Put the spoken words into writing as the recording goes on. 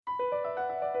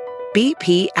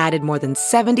BP added more than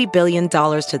 $70 billion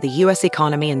to the U.S.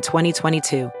 economy in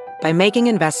 2022 by making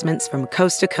investments from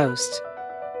coast to coast.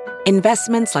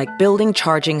 Investments like building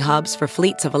charging hubs for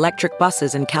fleets of electric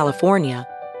buses in California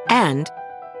and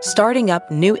starting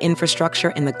up new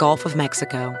infrastructure in the Gulf of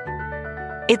Mexico.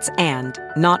 It's and,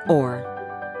 not or.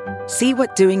 See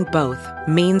what doing both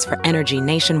means for energy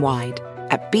nationwide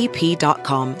at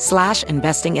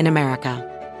bp.com/investing in America.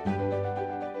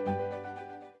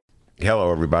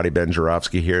 Hello, everybody. Ben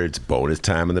Joravsky here. It's bonus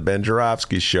time on the Ben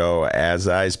Joravsky Show. As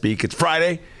I speak, it's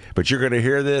Friday, but you're going to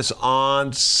hear this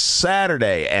on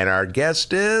Saturday. And our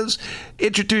guest is,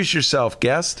 introduce yourself,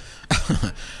 guest.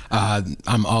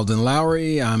 I'm Alden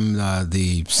Loury. I'm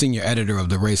the senior editor of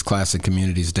the Race, Class, and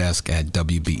Communities desk at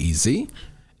WBEZ.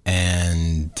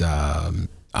 And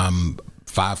I'm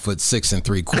 5'6"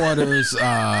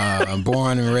 3/4. I'm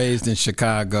born and raised in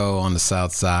Chicago on the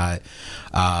South Side.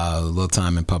 A little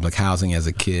time in public housing as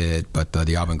a kid, but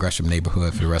the Auburn Gresham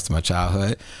neighborhood for the rest of my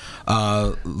childhood.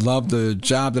 Love the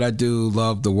job that I do.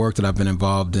 Love the work that I've been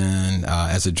involved in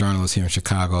as a journalist here in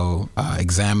Chicago,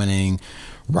 examining,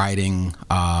 writing,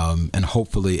 and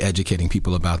hopefully educating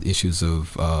people about issues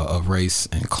of race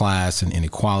and class and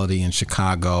inequality in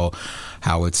Chicago,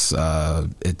 how it's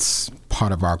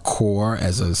part of our core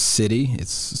as a city.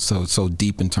 It's so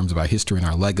deep in terms of our history and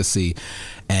our legacy,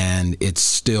 and it's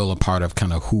still a part of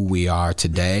kind of who we are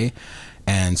today.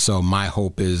 And so my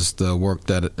hope is the work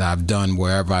that I've done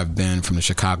wherever I've been, from the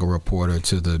Chicago Reporter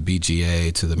to the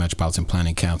BGA to the Metropolitan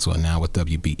Planning Council and now with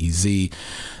WBEZ,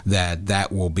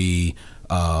 that will be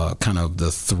kind of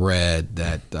the thread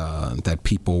that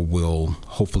people will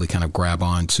hopefully kind of grab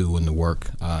onto in the work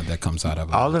that comes out of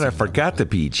it. Alden, I forgot the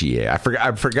BGA. I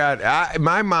forgot. In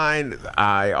my mind,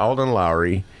 Alden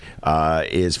Loury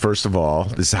is, first of all,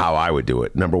 this is how I would do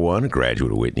it. Number one, a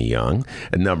graduate of Whitney Young.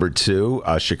 And number two,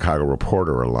 a Chicago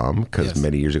Reporter alum, because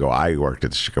many years ago I worked at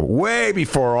the Chicago, way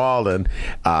before Alden,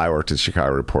 I worked at the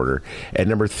Chicago Reporter. And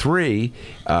number three,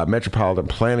 Metropolitan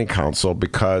Planning Council,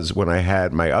 because when I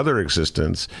had my other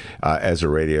existence as a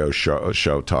radio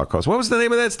show talk host, what was the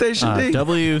name of that station?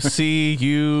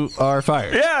 WCUR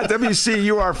Fired. Yeah,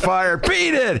 WCUR Fired.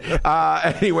 Beat it!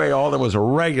 Anyway, Alden was a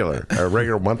regular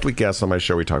monthly guest on my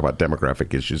show. We talk about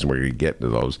demographic issues, and we're going to get into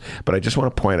those. But I just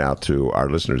want to point out to our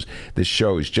listeners, this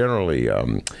show is generally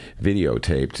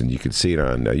videotaped, and you can see it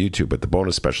on YouTube, but the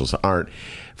bonus specials aren't.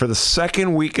 For the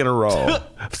second week in a row,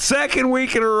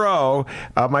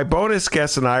 my bonus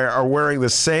guest and I are wearing the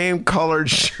same colored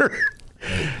shirt.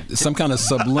 Some kind of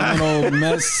subliminal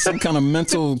mess, some kind of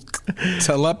mental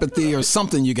telepathy or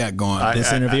something you got going.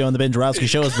 This interview on the Ben Joravsky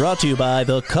Show is brought to you by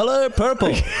the color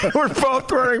purple. We're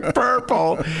both wearing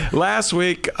purple. Last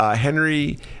week,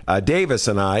 Henry Davis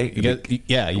and I,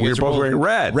 we were both wearing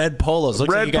red. Red polos.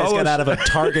 Looks like you guys got out of a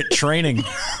Target training.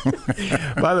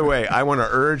 By the way, I want to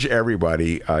urge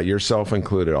everybody, yourself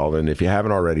included, Alden, if you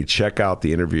haven't already, check out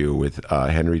the interview with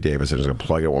Henry Davis. I'm just going to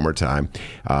plug it one more time.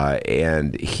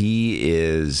 And he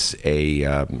is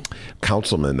a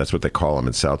councilman, that's what they call him,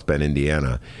 in South Bend,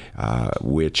 Indiana,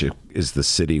 which is the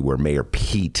city where Mayor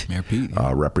Pete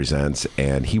represents.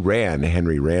 And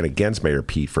Henry ran against Mayor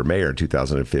Pete for mayor in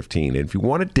 2015. And if you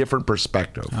want a different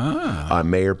perspective on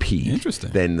Mayor Pete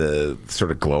than the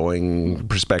sort of glowing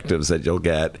perspectives that you'll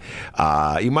get,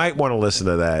 you might want to listen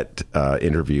to that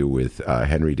interview with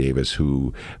Henry Davis,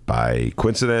 who by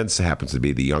coincidence happens to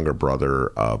be the younger brother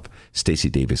of Stacey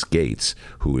Davis Gates,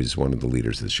 who is one of the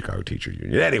leaders of the Chicago Teacher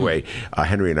Union. Anyway,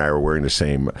 Henry and I were wearing the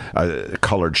same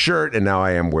colored shirt, and now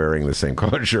I am wearing the same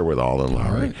colored shirt with Alden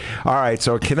Loury. All right,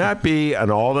 so it cannot be an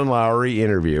Alden Loury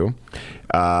interview.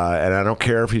 And I don't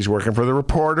care if he's working for the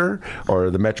Reporter or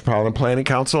the Metropolitan Planning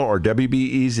Council or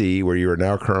WBEZ, where you are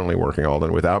now currently working,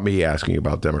 Alden, without me asking you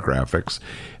about demographics.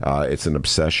 It's an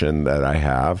obsession that I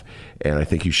have, and I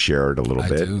think you share it a little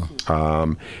bit.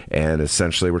 Do. And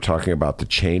essentially, we're talking about the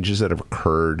changes that have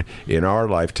occurred in our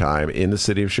lifetime in the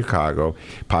city of Chicago.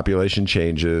 Population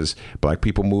changes, black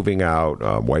people moving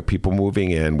out, white people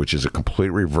moving in, which is a complete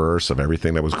reverse of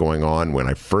everything that was going on when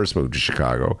I first moved to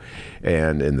Chicago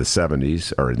and in the 70s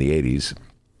or in the 80s.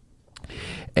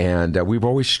 And we've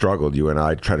always struggled, you and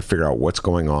I, to try to figure out what's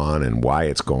going on and why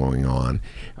it's going on.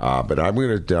 But I'm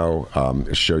going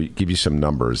to give you some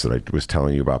numbers that I was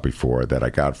telling you about before that I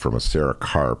got from a Sarah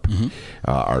Karp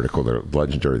article,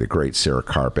 the great Sarah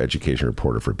Karp, education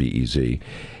reporter for BEZ.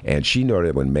 And she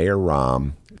noted when Mayor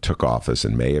Rahm took office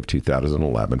in May of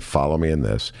 2011, follow me in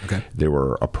this, there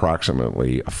were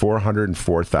approximately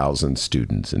 404,000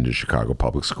 students in the Chicago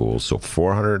Public Schools. So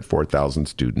 404,000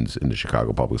 students in the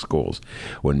Chicago Public Schools.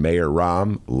 When Mayor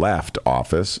Rahm left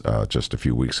office just a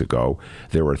few weeks ago,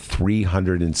 there were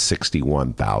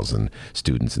 361,000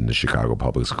 students in the Chicago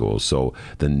Public Schools. So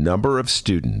the number of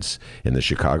students in the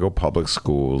Chicago Public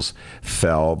Schools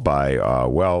fell by,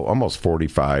 almost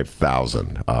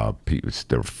 45,000.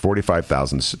 There were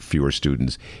 45,000 fewer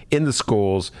students in the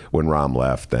schools when Rahm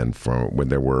left than from when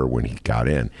there were when he got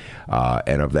in.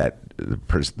 And of that,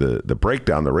 the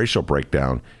breakdown, the racial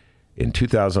breakdown, in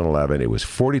 2011, it was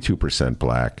 42%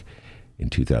 black. In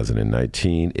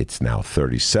 2019, it's now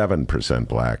 37%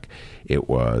 black. It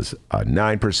was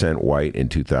 9% white in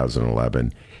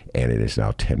 2011, and it is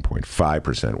now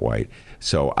 10.5% white.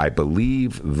 So I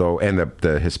believe, though, and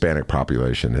the Hispanic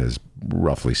population has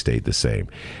roughly stayed the same,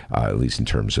 at least in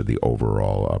terms of the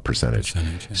overall percentage. Yeah.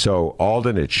 So,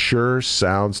 Alden, it sure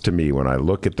sounds to me when I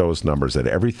look at those numbers that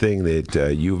everything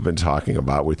that you've been talking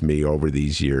about with me over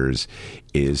these years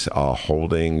is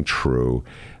holding true.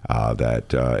 That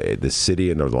the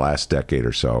city in the last decade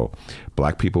or so,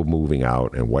 black people moving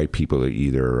out and white people are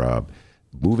either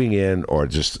moving in or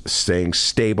just staying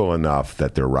stable enough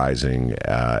that they're rising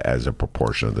as a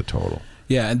proportion of the total.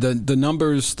 Yeah, and the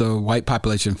numbers, the white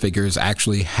population figures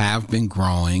actually have been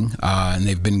growing, and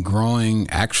they've been growing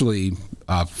actually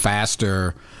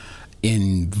faster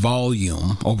in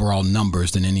volume, overall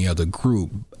numbers, than any other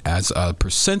group. As a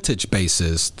percentage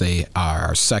basis, they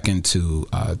are second to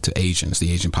Asians.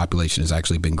 The Asian population has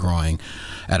actually been growing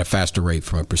at a faster rate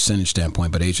from a percentage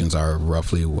standpoint, but Asians are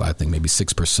roughly, I think, maybe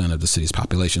 6% of the city's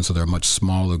population, so they're a much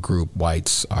smaller group.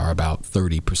 Whites are about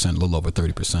 30%, a little over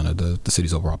 30% of the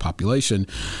city's overall population.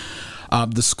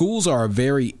 The schools are a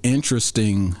very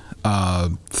interesting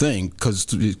thing because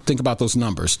think about those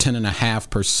numbers,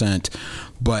 10.5%,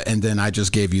 and then I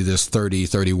just gave you this 30,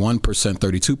 31%,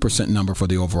 32% number for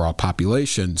the overall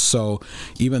population. So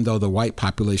even though the white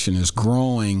population is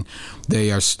growing,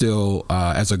 they are still,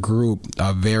 as a group,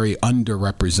 very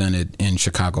underrepresented in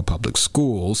Chicago public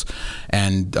schools.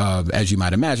 And as you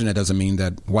might imagine, that doesn't mean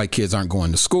that white kids aren't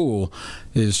going to school.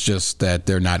 It's just that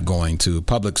they're not going to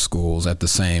public schools at the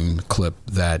same clip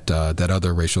that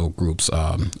other racial groups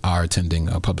are attending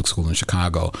a public school in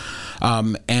Chicago.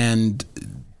 And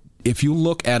if you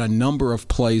look at a number of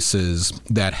places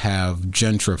that have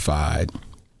gentrified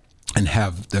and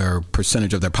have their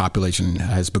percentage of their population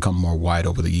has become more white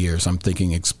over the years, I'm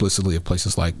thinking explicitly of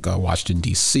places like Washington,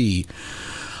 D.C.,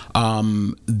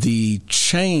 the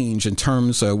change in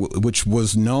terms of which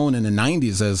was known in the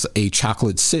 90s as a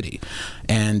chocolate city,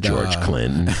 and George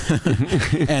Clinton,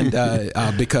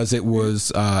 and because it was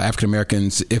African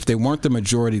Americans, if they weren't the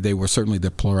majority, they were certainly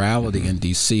the plurality in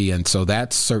DC, and so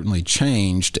that's certainly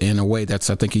changed in a way that's,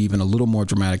 I think, even a little more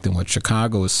dramatic than what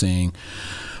Chicago is seeing.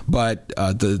 But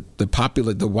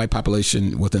the white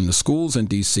population within the schools in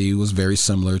D.C. was very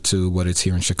similar to what it's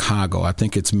here in Chicago. I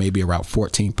think it's maybe around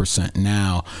 14%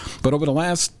 now. But over the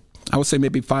last, I would say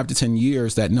maybe 5 to 10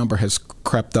 years, that number has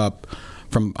crept up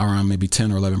from around maybe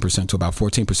 10 or 11% to about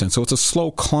 14%. So it's a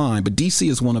slow climb. But D.C.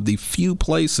 is one of the few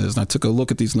places, and I took a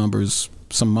look at these numbers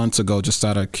some months ago just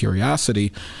out of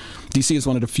curiosity. D.C. is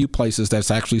one of the few places that's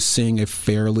actually seeing a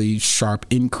fairly sharp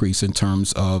increase in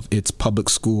terms of its public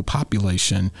school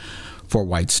population for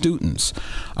white students.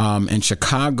 And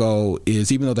Chicago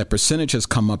is, even though that percentage has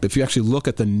come up, if you actually look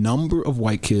at the number of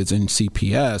white kids in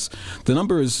CPS, the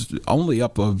number is only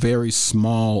up a very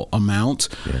small amount.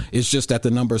 Yeah. It's just that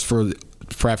the numbers for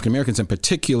African Americans in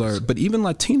particular, but even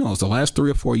Latinos, the last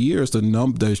 3 or 4 years,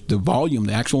 the volume,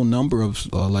 the actual number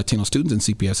of Latino students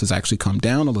in CPS has actually come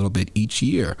down a little bit each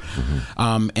year.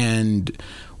 Mm-hmm. And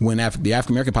when the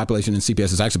African American population in CPS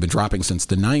has actually been dropping since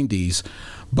the 90s,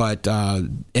 but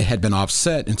it had been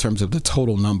offset in terms of the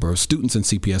total number of students in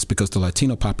CPS because the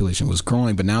Latino population was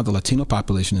growing, but now the Latino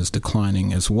population is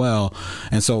declining as well.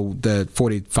 And so the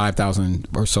 45,000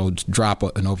 or so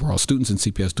drop in overall students in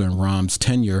CPS during Rahm's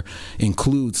tenure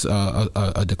includes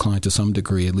a decline to some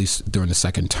degree, at least during the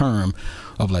second term,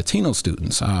 of Latino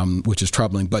students, which is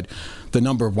troubling. But the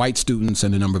number of white students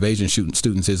and the number of Asian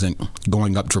students isn't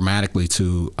going up dramatically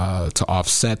to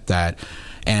offset that.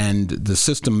 And the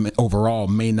system overall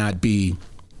may not be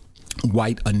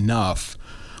white enough,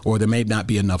 or there may not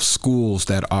be enough schools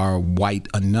that are white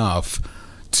enough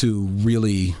to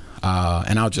really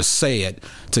and I'll just say it,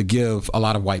 to give a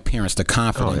lot of white parents the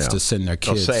confidence to send their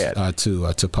kids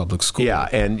to public school. Yeah,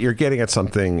 and you're getting at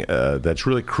something that's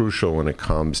really crucial when it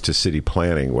comes to city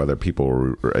planning, whether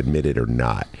people admit it or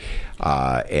not.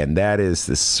 And that is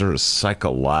this sort of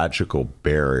psychological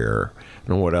barrier. I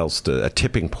don't know what else a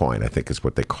tipping point, I think is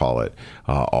what they call it,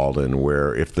 Alden,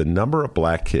 where if the number of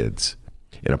black kids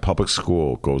in a public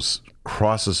school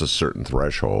crosses a certain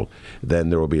threshold, then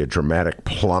there will be a dramatic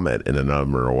plummet in the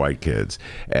number of white kids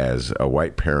as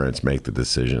white parents make the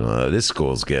decision, this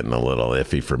school's getting a little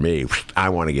iffy for me. I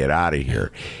want to get out of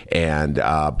here. And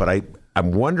but I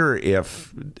wonder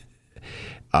if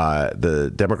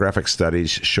the demographic studies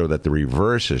show that the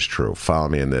reverse is true. Follow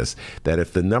me in this, that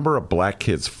if the number of black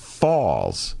kids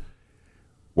falls,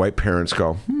 white parents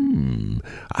go,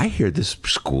 I hear this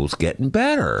school's getting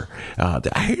better.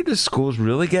 I hear this school's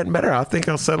really getting better. I think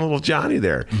I'll send little Johnny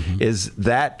there. Mm-hmm. Is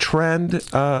that trend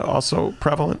also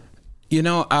prevalent? You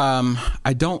know,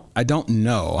 I don't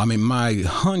know. I mean, my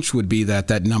hunch would be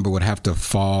that number would have to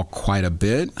fall quite a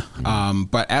bit. Mm-hmm.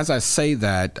 But as I say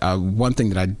that, one thing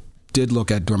that I did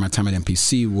look at during my time at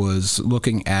MPC was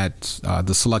looking at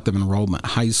the selective enrollment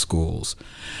high schools.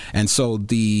 And so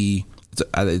which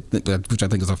I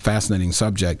think is a fascinating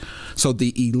subject. So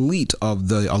the elite of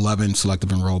the 11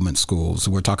 selective enrollment schools,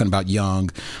 we're talking about Young,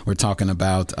 we're talking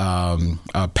about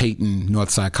Peyton,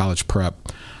 Northside College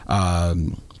Prep,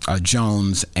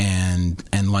 Jones,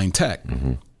 and Lane Tech.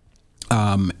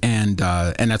 Mm-hmm. And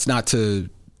that's not to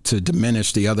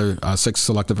diminish the other 6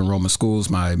 selective enrollment schools.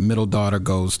 My middle daughter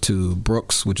goes to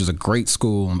Brooks, which is a great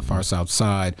school on the far south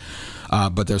side.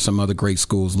 But there's some other great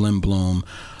schools, Lindblom.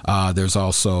 There's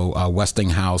also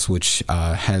Westinghouse, which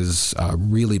has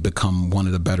really become one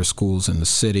of the better schools in the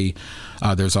city.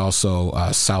 There's also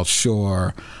South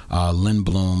Shore,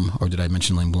 Lindblom, or did I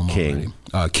mention Lindblom already?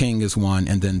 King is one,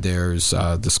 and then there's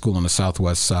the school on the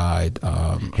southwest side.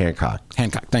 Hancock,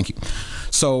 thank you.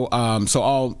 So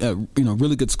all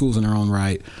really good schools in their own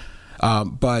right,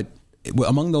 but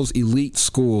among those elite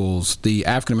schools, the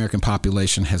African American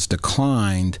population has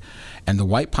declined, and the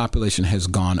white population has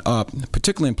gone up,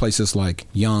 particularly in places like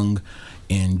Young,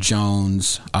 in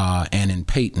Jones, and in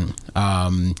Peyton.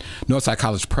 Northside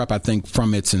College Prep, I think,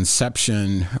 from its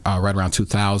inception, right around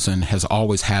 2000, has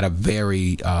always had a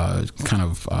very a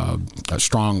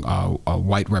strong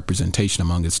white representation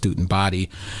among its student body,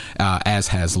 as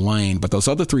has Lane. But those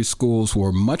other 3 schools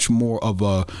were much more of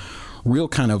a real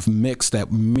kind of mix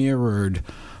that mirrored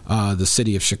the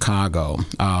city of Chicago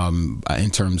in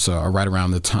terms of right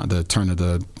around the turn of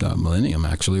the millennium,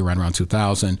 actually, right around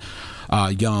 2000.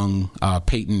 Young,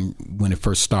 Peyton when it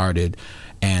first started,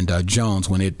 and Jones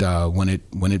when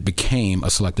it became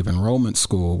a selective enrollment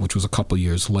school, which was a couple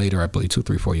years later, I believe 2,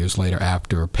 3, 4 years later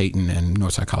after Peyton and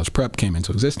Northside College Prep came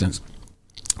into existence.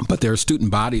 But their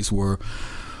student bodies were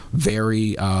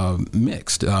very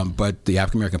mixed, but the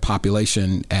African American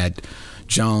population at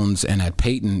Jones and at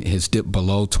Peyton has dipped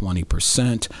below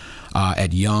 20%.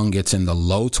 At Young, it's in the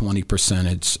low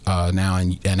 20% now,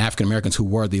 and African Americans, who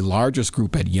were the largest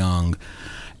group at Young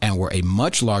and were a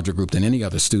much larger group than any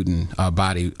other student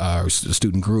body or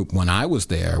student group when I was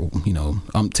there,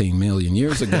 umpteen million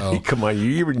years ago. Come on,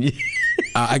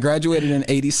 I graduated in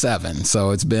 '87, so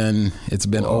it's been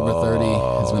over 30.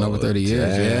 It's been over 30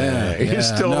 years. Yeah, you're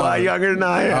still a lot younger than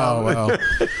I am. Oh well.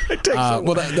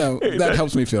 That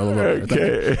helps me feel a little better.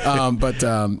 Okay.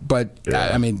 But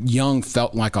I mean, Young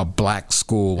felt like a black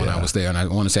school when I was there, and I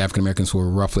want to say African Americans were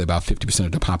roughly about 50%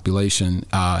 of the population.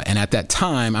 And at that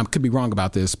time, I could be wrong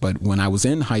about this, but when I was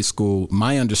in high school,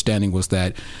 my understanding was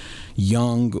that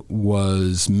Young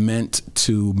was meant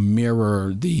to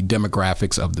mirror the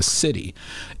demographics of the city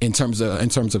in terms of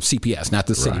CPS, not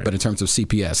the city, but in terms of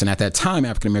CPS. And at that time,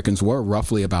 African Americans were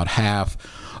roughly about half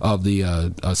of the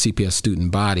CPS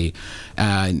student body.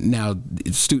 Now,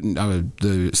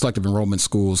 the selective enrollment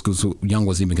schools, because Young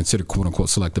wasn't even considered "quote unquote"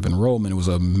 selective enrollment, it was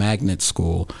a magnet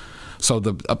school. So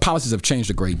the policies have changed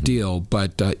a great deal,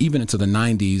 but even into the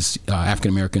 90s,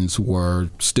 African Americans were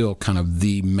still kind of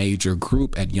the major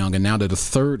group at Young, and now they're the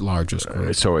 3rd largest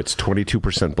group. So it's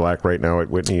 22% black right now at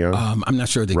Whitney Young? I'm not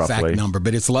sure the exact number,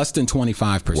 but it's less than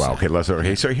 25%. Wow, okay, less than,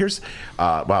 okay. So here's,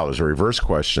 there's a reverse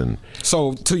question.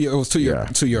 So to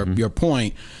your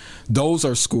point, those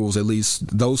are schools, at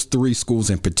least those 3 schools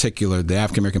in particular, the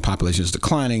African American population is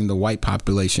declining, the white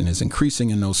population is increasing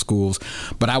in those schools.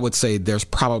 But I would say there's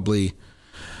probably,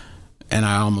 and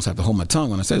I almost have to hold my tongue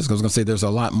when I say this, because I was going to say there's a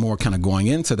lot more kind of going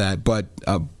into that, but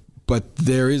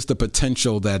there is the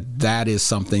potential that is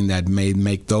something that may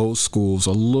make those schools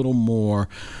a little more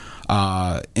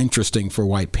interesting for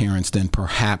white parents than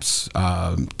perhaps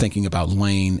thinking about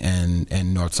Lane and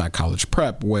Northside College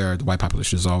Prep, where the white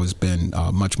population has always been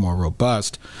much more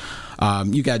robust.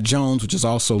 You got Jones, which is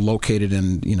also located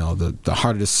in the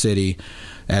heart of the city,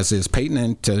 as is Peyton,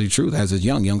 and to tell you the truth, as is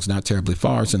Young. Young's not terribly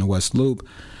far; it's in the West Loop.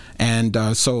 And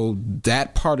so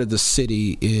that part of the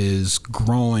city is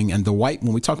growing. And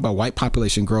when we talk about white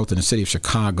population growth in the city of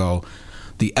Chicago,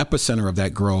 the epicenter of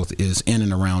that growth is in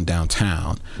and around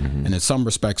downtown. Mm-hmm. And in some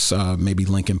respects, maybe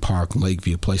Lincoln Park,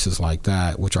 Lakeview, places like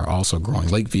that, which are also growing.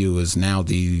 Lakeview is now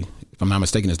if I'm not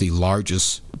mistaken, is the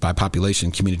largest by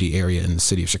population community area in the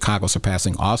city of Chicago,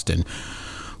 surpassing Austin,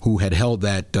 who had held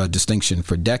that distinction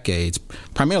for decades,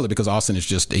 primarily because Austin is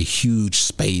just a huge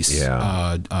space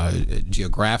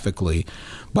geographically,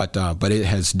 but it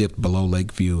has dipped below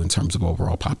Lakeview in terms of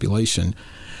overall population.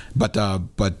 But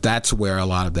that's where a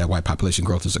lot of that white population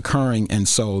growth is occurring, and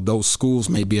so those schools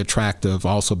may be attractive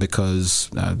also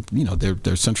because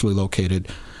they're centrally located.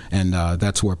 And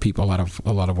that's where a lot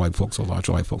of white folks, or large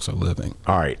white folks, are living.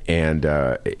 All right, and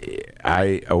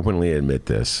I openly admit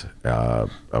this. I'm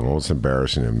almost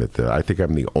embarrassing to admit that. I think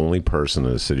I'm the only person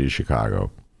in the city of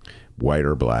Chicago, white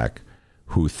or black,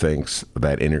 who thinks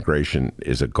that integration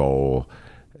is a goal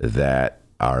that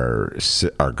our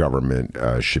government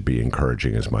should be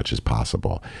encouraging as much as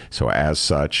possible. So as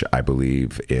such, I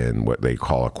believe in what they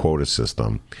call a quota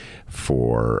system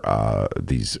for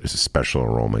these special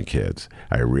enrollment kids.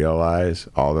 I realize,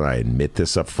 Alden, I admit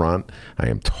this up front, I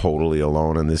am totally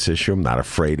alone on this issue. I'm not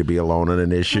afraid to be alone on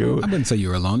an issue. I wouldn't say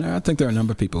you're alone there. I think there are a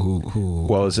number of people who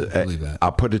believe that.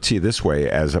 I'll put it to you this way.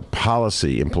 As a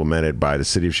policy implemented by the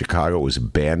city of Chicago, it was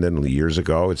abandoned years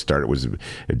ago.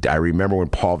 I remember when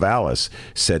Paul Vallis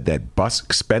said that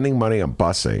spending money on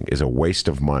busing is a waste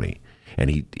of money.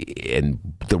 And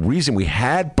the reason we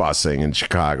had busing in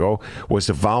Chicago was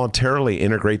to voluntarily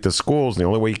integrate the schools. And the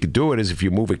only way you could do it is if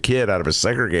you move a kid out of a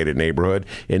segregated neighborhood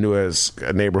into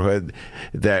a neighborhood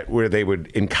where they would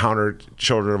encounter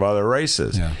children of other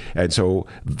races. Yeah. And so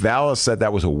Vallis said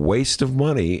that was a waste of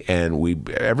money. And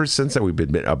ever since then, we've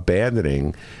been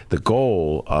abandoning the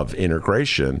goal of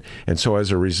integration. And so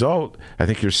as a result, I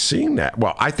think you're seeing that.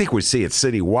 Well, I think we see it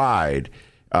citywide.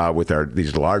 With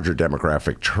these larger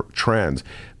demographic trends,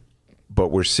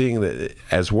 but we're seeing that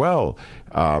as well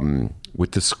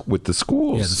with the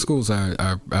schools. Yeah, the schools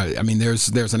are I mean,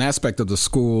 there's an aspect of the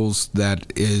schools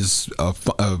that is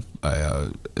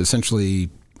essentially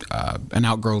an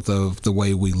outgrowth of the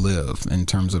way we live in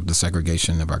terms of the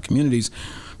segregation of our communities,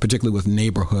 particularly with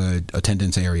neighborhood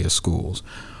attendance area schools.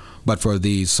 But for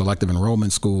these selective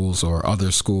enrollment schools or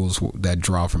other schools that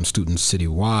draw from students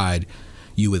citywide,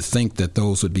 you would think that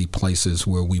those would be places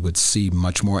where we would see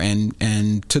much more.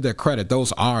 And to their credit,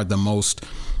 those are the most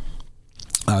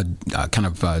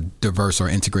diverse or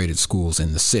integrated schools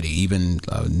in the city. Even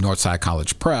Northside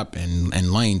College Prep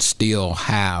and Lane still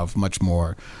have much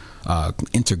more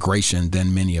integration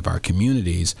than many of our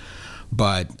communities.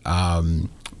 But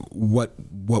what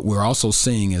we're also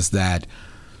seeing is that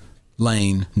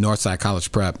Lane, Northside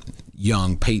College Prep,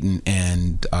 Young, Peyton,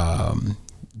 and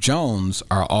Jones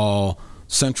are all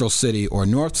Central City or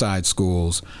Northside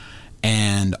schools,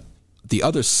 and the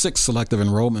other 6 selective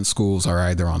enrollment schools are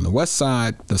either on the west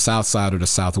side, the south side, or the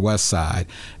southwest side.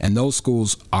 And those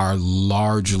schools are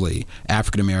largely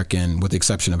African American, with the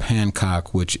exception of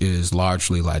Hancock, which is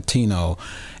largely Latino.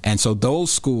 And so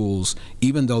those schools,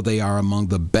 even though they are among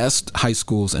the best high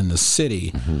schools in the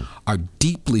city, are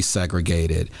deeply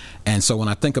segregated. And so when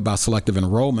I think about selective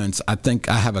enrollments, I think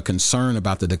I have a concern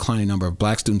about the declining number of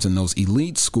black students in those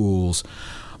elite schools.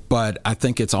 But I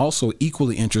think it's also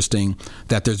equally interesting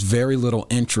that there's very little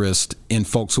interest in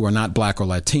folks who are not black or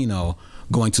Latino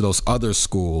going to those other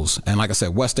schools. And like I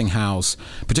said, Westinghouse,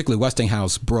 particularly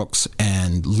Westinghouse, Brooks,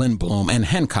 and Lindblom, and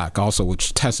Hancock also,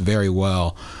 which tests very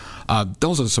well.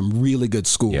 Those are some really good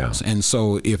schools. Yeah. And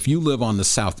so if you live on the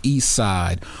southeast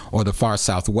side or the far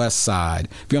southwest side,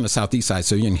 if you're on the southeast side,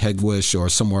 so you're in Hegewisch or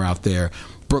somewhere out there,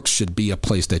 Brooks should be a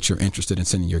place that you're interested in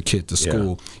sending your kid to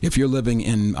school. Yeah. If you're living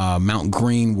in Mount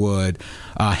Greenwood,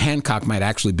 Hancock might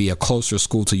actually be a closer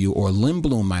school to you, or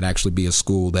Lindblom might actually be a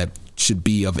school that should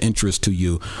be of interest to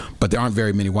you. But there aren't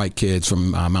very many white kids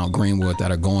from Mount Greenwood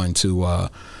that are going to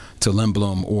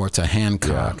Lindblom or to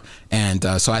Hancock. Yeah.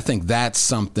 And so I think that's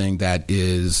something that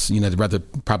is, they'd rather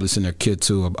probably send their kid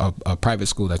to a private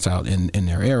school that's out in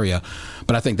their area.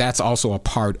 But I think that's also a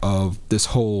part of this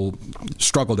whole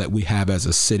struggle that we have as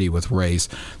a city with race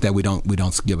that we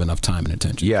don't give enough time and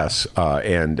attention. Yes,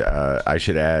 and I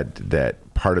should add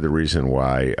that part of the reason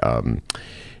why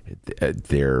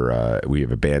we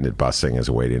have abandoned busing as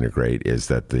a way to integrate, is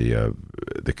that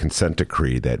the consent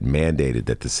decree that mandated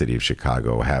that the city of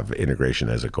Chicago have integration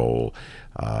as a goal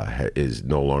is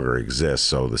no longer exists.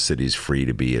 So the city's free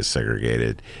to be as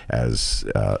segregated as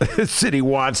the city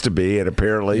wants to be, and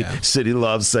apparently city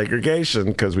loves segregation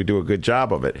because we do a good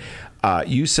job of it.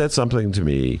 You said something to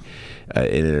me in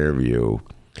an interview.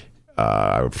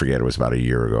 I forget, it was about a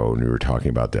year ago, and we were talking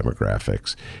about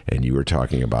demographics, and you were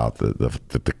talking about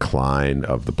the decline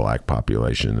of the black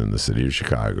population in the city of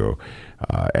Chicago,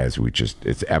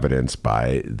 it's evidenced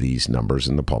by these numbers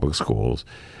in the public schools.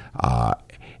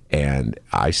 And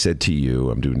I said to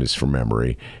you, I'm doing this from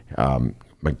memory,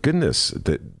 my goodness,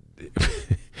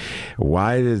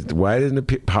 why didn't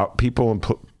the people in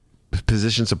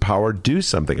positions of power do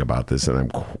something about this? And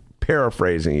I'm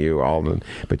paraphrasing you, Alden,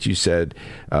 but you said,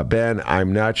 Ben,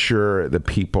 I'm not sure the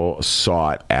people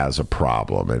saw it as a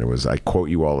problem. And it was, I quote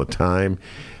you all the time.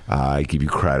 I give you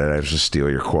credit. I just steal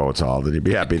your quotes, Alden. You'd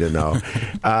be happy to know.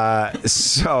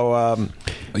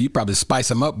 You probably spice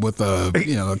them up with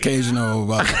occasional.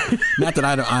 Not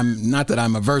that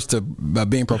I'm averse to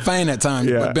being profane at times,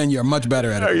 but Ben, you're much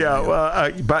better at it.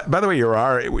 Well, by the way,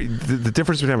 the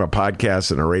difference between a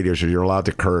podcast and a radio show, you're allowed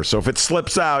to curse. So if it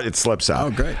slips out, it slips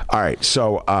out. Oh, great. All right.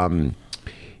 So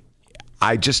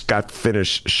I just got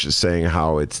finished saying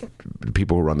how it's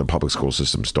people who run the public school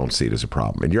systems don't see it as a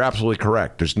problem. And you're absolutely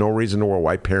correct. There's no reason why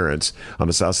white parents on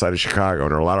the south side of Chicago,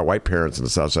 and there are a lot of white parents on the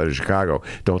south side of Chicago,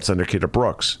 don't send their kid to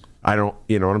Brooks. I don't,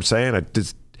 you know what I'm saying?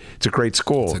 It's a great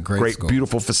school. It's a great school.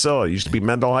 Beautiful facility. It used to be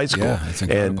Mendel High School. Yeah, it's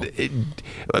incredible. And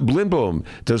Lindblom,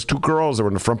 those two girls that were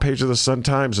on the front page of the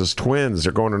Sun-Times as twins,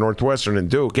 they're going to Northwestern and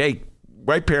Duke. Hey,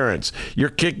 white parents, your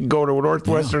kid can go to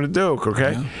Northwestern and Duke,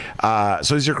 okay? Yeah.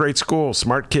 So these are great schools,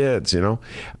 smart kids,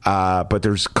 but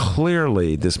there's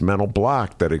clearly this mental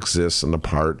block that exists on the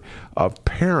part of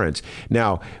parents.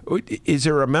 Now, is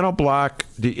there a mental block,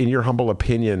 in your humble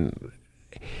opinion,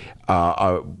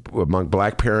 among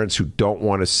black parents who don't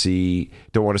want to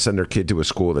send their kid to a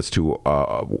school that's too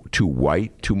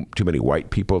white, too many white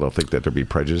people? They'll think that there'll be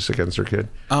prejudice against their kid.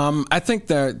 I think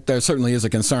there certainly is a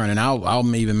concern, and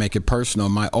I'll even make it personal.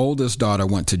 My oldest daughter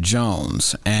went to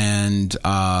Jones, and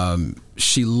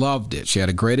she loved it. She had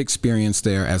a great experience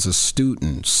there as a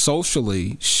student.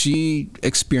 Socially, she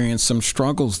experienced some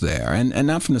struggles there, and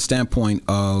not from the standpoint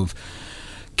of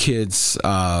kids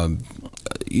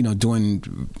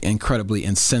doing incredibly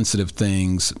insensitive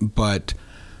things, but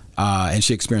and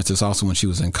she experienced this also when she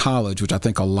was in college, which I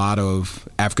think a lot of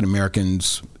African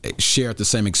Americans shared the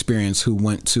same experience who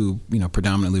went to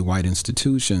predominantly white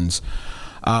institutions,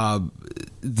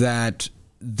 that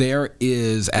there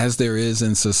is, as there is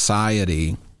in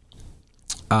society,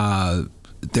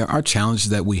 there are challenges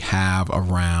that we have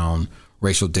around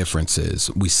racial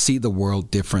differences. We see the world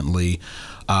differently.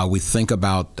 We think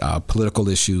about political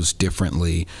issues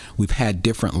differently. We've had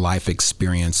different life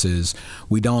experiences.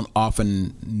 We don't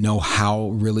often know how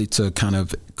really to kind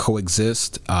of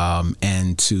coexist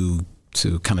and to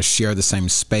kind of share the same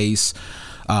space,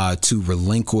 to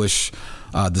relinquish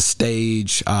the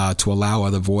stage, to allow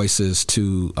other voices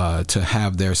to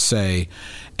have their say.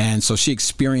 And so she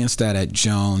experienced that at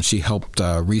Jones. She helped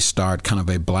restart kind of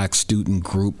a black student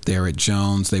group there at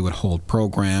Jones. They would hold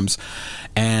programs.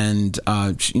 And,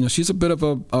 she's a bit of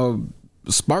a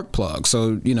spark plug.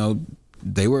 So,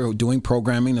 they were doing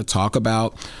programming to talk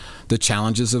about the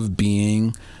challenges of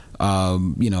being a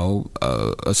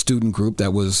student group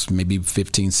that was maybe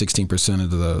 15,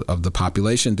 16% of the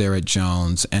population there at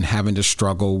Jones, and having to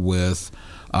struggle with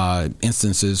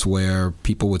instances where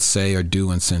people would say or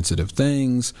do insensitive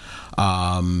things,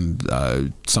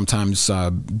 sometimes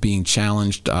being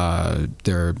challenged,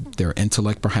 their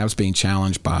intellect perhaps being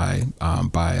challenged by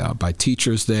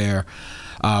teachers there,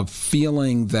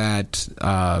 feeling that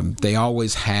they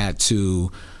always had to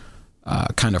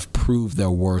kind of prove their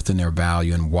worth and their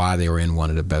value and why they were in one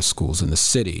of the best schools in the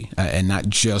city, and not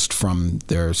just from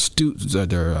their students,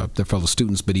 their fellow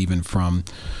students, but even from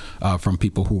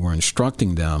people who were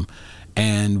instructing them.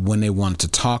 And when they wanted to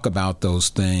talk about those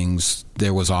things,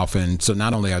 there was often, so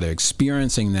not only are they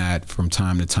experiencing that from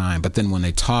time to time, but then when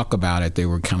they talk about it, they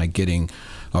were kind of getting,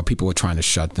 people were trying to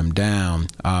shut them down,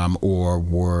 or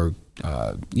were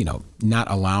not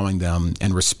allowing them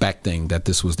and respecting that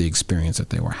this was the experience that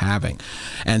they were having.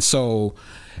 And so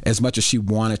as much as she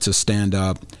wanted to stand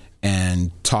up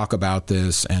and talk about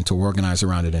this and to organize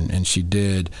around it, and she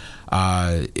did,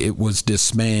 it was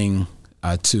dismaying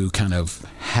to kind of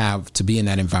have to be in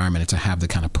that environment and to have the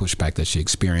kind of pushback that she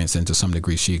experienced. And to some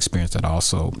degree, she experienced that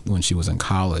also when she was in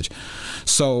college.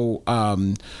 So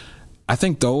I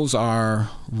think those are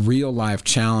real life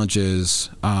challenges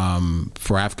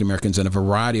for African Americans in a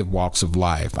variety of walks of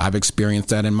life. I've experienced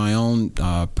that in my own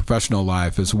professional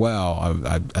life as well.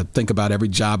 I think about every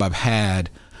job I've had,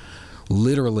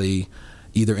 literally,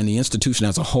 either in the institution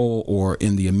as a whole or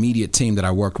in the immediate team that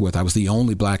I worked with. I was the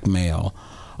only black male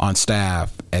on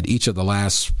staff at each of the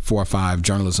last 4 or 5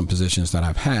 journalism positions that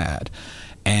I've had.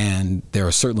 And there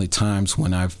are certainly times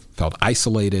when I've felt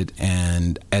isolated,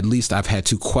 and at least I've had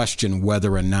to question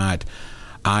whether or not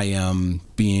I am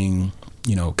being,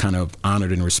 kind of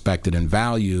honored and respected and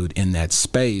valued in that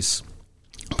space,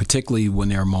 particularly when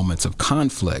there are moments of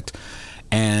conflict.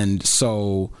 And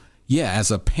so,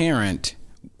 as a parent,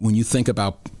 when you think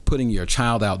about putting your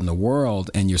child out in the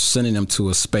world and you're sending them to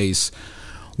a space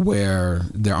where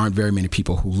there aren't very many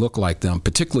people who look like them,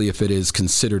 particularly if it is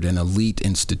considered an elite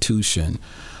institution,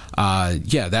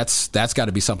 that's got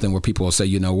to be something where people will say,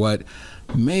 you know what,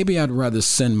 maybe I'd rather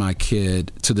send my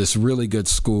kid to this really good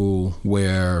school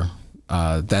where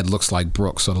that looks like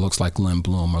Brooks, or looks like Lynn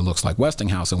Bloom, or looks like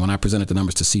Westinghouse. And when I presented the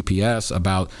numbers to CPS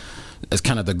about as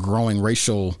kind of the growing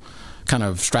racial kind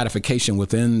of stratification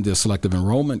within the selective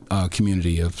enrollment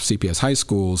community of CPS high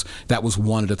schools, that was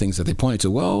one of the things that they pointed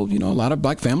to. Well, a lot of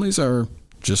black families are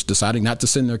just deciding not to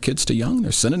send their kids to Young.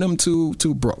 They're sending them to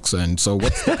Brooks. And so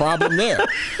what's the problem there?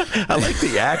 I like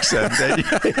the accent.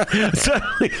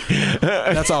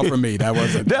 That's all from me. That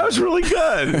was really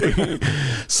good.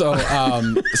 So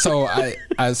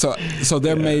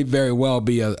there may very well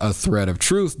be a thread of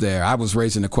truth there. I was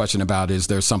raising the question about, is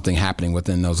there something happening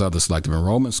within those other selective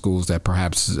enrollment schools that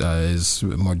perhaps is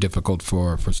more difficult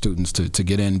for students to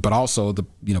get in, but also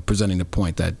presenting the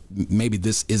point that maybe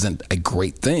this isn't a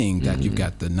great thing that you've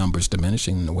got the numbers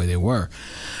diminishing in the way they were.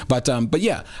 But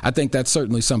yeah, I think that's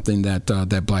certainly something that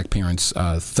black parents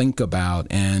think about.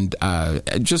 And I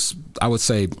would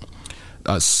say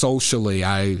socially,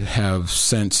 I have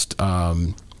sensed there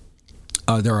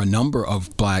are a number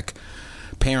of black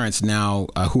parents now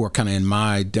who are kind of in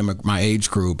my age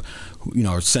group,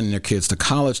 are sending their kids to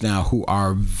college now, who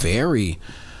are very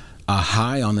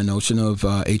high on the notion of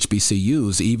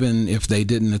HBCUs, even if they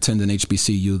didn't attend an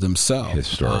HBCU themselves.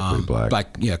 Historically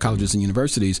black. Colleges and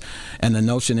universities. And the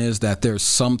notion is that there's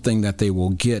something that they will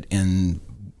get in,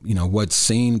 what's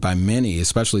seen by many,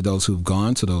 especially those who've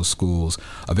gone to those schools,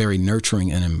 a very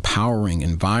nurturing and empowering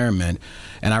environment.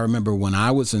 And I remember when I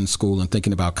was in school and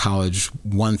thinking about college,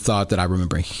 one thought that I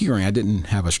remember hearing, I didn't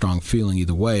have a strong feeling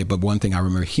either way, but one thing I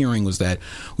remember hearing was that,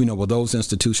 those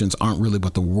institutions aren't really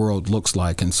what the world looks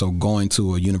like. And so going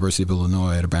to a University of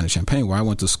Illinois at Urbana-Champaign, where I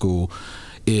went to school,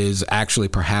 is actually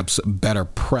perhaps better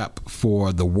prep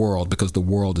for the world, because the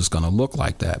world is going to look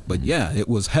like that. But yeah, it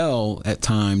was hell at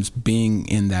times being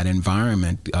in that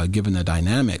environment, given the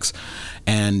dynamics.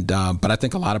 And but I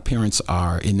think a lot of parents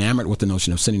are enamored with the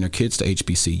notion of sending their kids to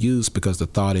HBCUs, because the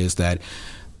thought is that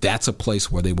that's a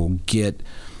place where they will get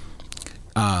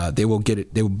they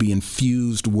will be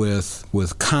infused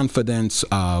with confidence,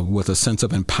 with a sense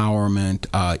of empowerment,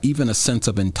 even a sense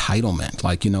of entitlement.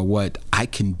 Like, what, I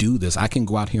can do this. I can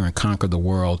go out here and conquer the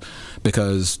world,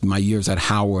 because my years at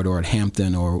Howard or at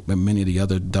Hampton or many of the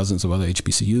other dozens of other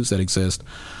HBCUs that exist,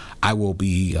 I will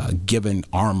be given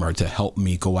armor to help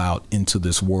me go out into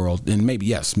this world. And maybe,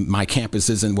 yes, my campus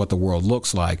isn't what the world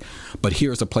looks like, but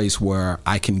here's a place where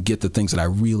I can get the things that I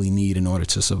really need in order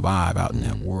to survive out in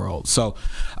that world. So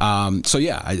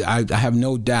yeah, I have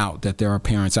no doubt that there are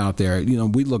parents out there.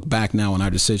 We look back now on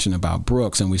our decision about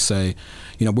Brooks and we say,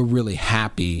 we're really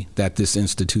happy that this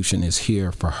institution is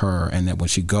here for her, and that when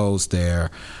she goes there,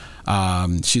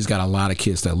 she's got a lot of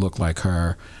kids that look like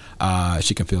her.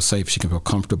 She can feel safe, she can feel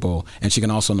comfortable, and she can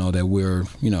also know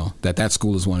that that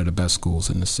school is one of the best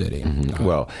schools in the city. Mm-hmm.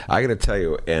 Well, I got to tell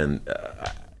you, and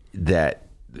that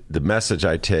the message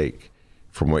I take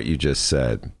from what you just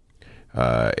said,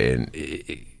 and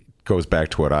it goes back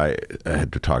to what I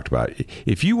had talked about.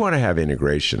 If you want to have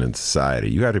integration in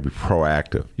society, you have to be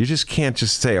proactive. You just can't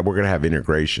just say, we're going to have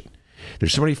integration.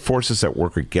 There's so many forces that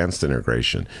work against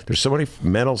integration. There's so many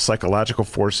mental, psychological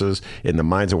forces in the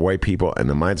minds of white people and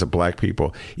the minds of black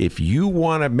people. If you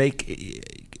want to make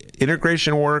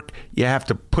integration work, you have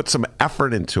to put some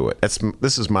effort into it.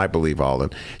 This is my belief,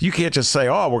 Alden. You can't just say,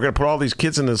 we're going to put all these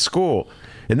kids in this school.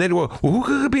 And then, who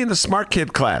could be in the smart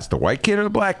kid class, the white kid or the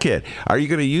black kid? Are you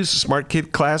going to use the smart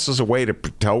kid class as a way to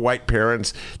tell white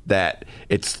parents that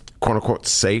it's quote unquote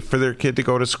safe for their kid to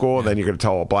go to school? And then you're going to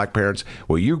tell all black parents,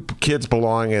 you kids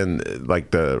belong in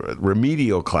like the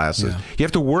remedial classes. Yeah. You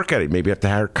have to work at it. Maybe you have to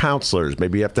hire counselors.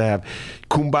 Maybe you have to have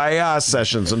kumbaya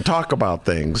sessions and talk about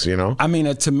things, I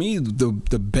mean, to me,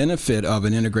 the benefit of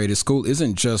an integrated school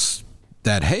isn't just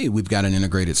that, hey, we've got an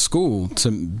integrated school,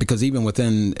 because even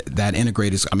within that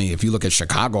integrated, I mean, if you look at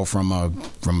Chicago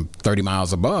from 30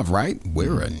 miles above, right,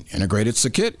 we're an integrated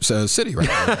city,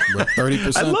 right? We're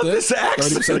 30% I love this, this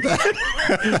accent. 30%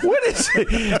 that. What is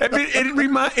it? I mean,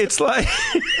 it's like,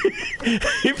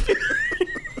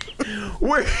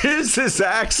 where does this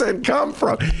accent come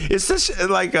from? Is this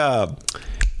like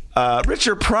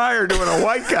Richard Pryor doing a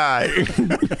white guy?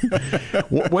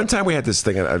 One time we had this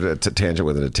thing, a tangent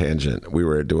within a tangent. We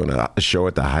were doing a show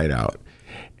at the Hideout,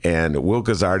 and Will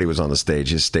Gazzardi was on the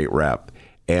stage, his state rep.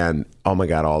 And oh my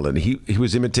God, Alden, he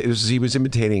was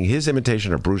imitating his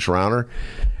imitation of Bruce Rauner.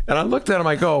 And I looked at him,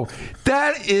 I go,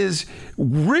 that is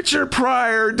Richard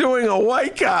Pryor doing a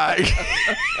white guy.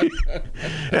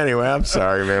 Anyway, I'm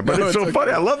sorry, man, but it's so okay.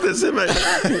 Funny. I love this image.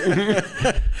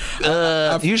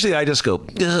 Usually I just go,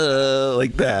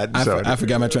 like that. I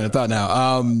forgot my train of thought now.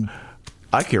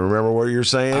 I can't remember what you're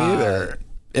saying either.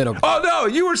 Oh, no,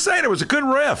 you were saying it was a good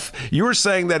riff. You were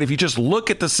saying that if you just look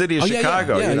at the city of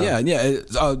Chicago.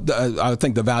 I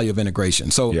think the value of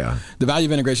integration. So the value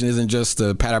of integration isn't just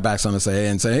to pat our backs on and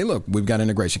say, hey, look, we've got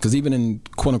integration. Because even in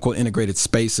quote unquote integrated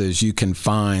spaces, you can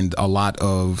find a lot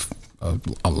of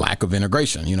a lack of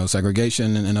integration,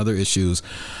 segregation and other issues.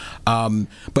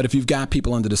 But if you've got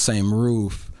people under the same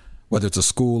roof, whether it's a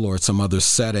school or some other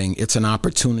setting, it's an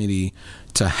opportunity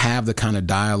to have the kind of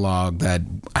dialogue that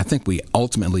I think we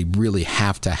ultimately really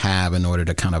have to have in order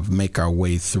to kind of make our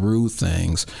way through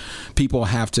things. People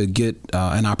have to get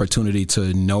an opportunity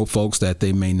to know folks that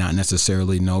they may not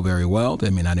necessarily know very well, they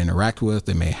may not interact with,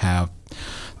 they may have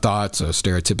thoughts or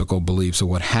stereotypical beliefs or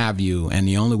what have you. And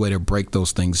the only way to break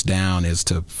those things down is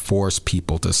to force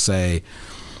people to say,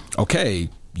 okay,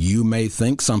 you may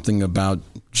think something about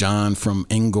John from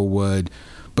Inglewood,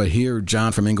 but here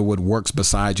John from Inglewood works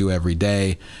beside you every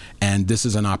day, and this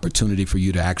is an opportunity for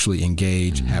you to actually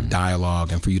engage, have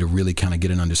dialogue, and for you to really kind of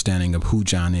get an understanding of who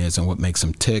John is and what makes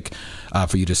him tick,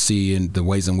 for you to see in the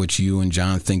ways in which you and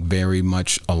John think very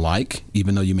much alike,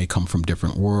 even though you may come from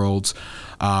different worlds,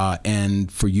 and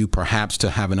for you perhaps to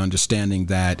have an understanding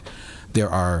that there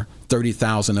are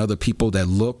 30,000 other people that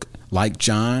look like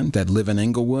John that live in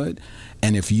Inglewood,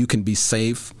 and if you can be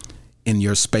safe in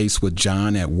your space with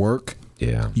John at work,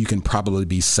 you can probably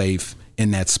be safe in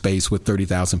that space with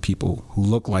 30,000 people who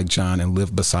look like John and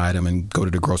live beside him and go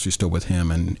to the grocery store with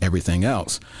him and everything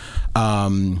else.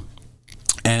 And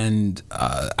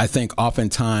I think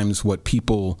oftentimes what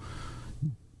people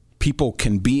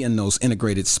can be in those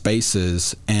integrated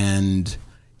spaces, and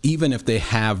even if they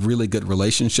have really good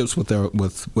relationships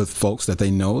with folks that they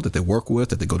know, that they work with,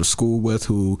 that they go to school with,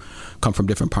 who come from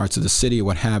different parts of the city or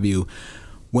what have you,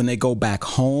 when they go back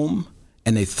home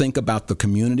and they think about the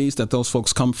communities that those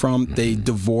folks come from, they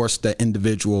divorce the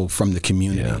individual from the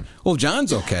community. Yeah. Well,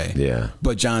 John's okay,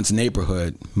 but John's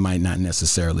neighborhood might not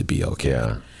necessarily be okay.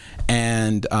 Yeah.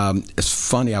 And it's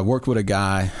funny, I worked with a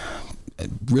guy, a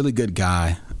really good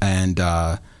guy, and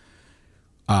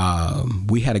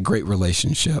we had a great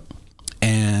relationship.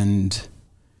 And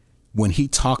when he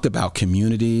talked about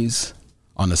communities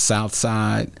on the South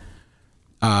Side,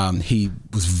 he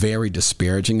was very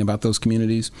disparaging about those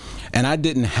communities. And I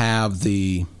didn't have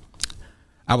the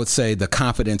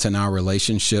confidence in our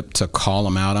relationship to call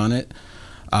him out on it.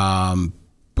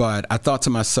 But I thought to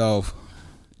myself,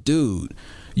 dude,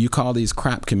 you call these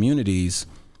crap communities.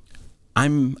 I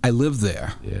live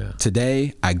there. Yeah.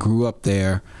 Today, I grew up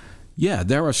there. Yeah,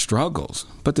 there are struggles,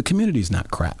 but the community's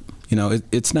not crap.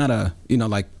 It's not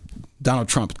like Donald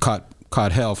Trump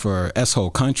caught hell for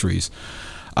S-hole countries.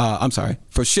 I'm sorry,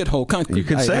 for shithole countries. You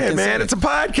can say it, man. It's a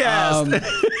podcast.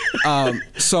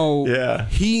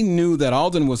 He knew that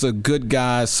Alden was a good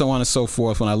guy, so on and so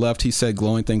forth. When I left, he said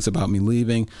glowing things about me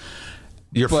leaving.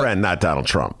 Your friend, not Donald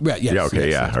Trump. Right, yes. Yeah, okay,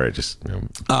 yes,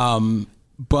 all right,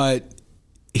 but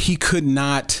he could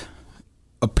not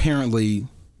apparently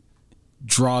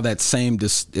draw that same,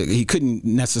 he couldn't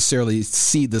necessarily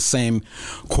see the same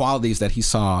qualities that he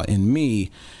saw in me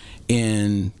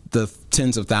in the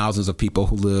tens of thousands of people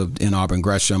who lived in Auburn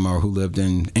Gresham or who lived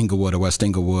in Inglewood or West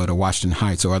Inglewood or Washington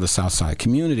Heights or other South Side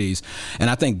communities. And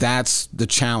I think that's the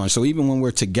challenge. So even when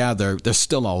we're together, there's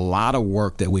still a lot of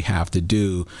work that we have to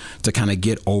do to kind of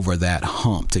get over that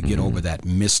hump, to get over that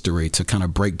mystery, to kind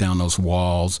of break down those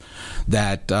walls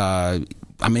that,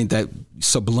 that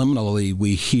subliminally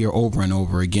we hear over and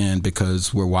over again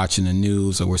because we're watching the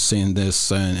news or we're seeing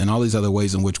this and all these other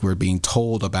ways in which we're being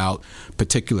told about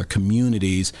particular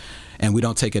communities, and we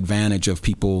don't take advantage of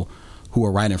people who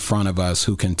are right in front of us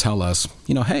who can tell us,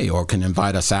 hey, or can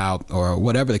invite us out or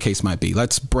whatever the case might be.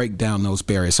 Let's break down those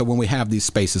barriers. So when we have these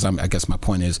spaces, I guess my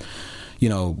point is,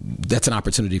 that's an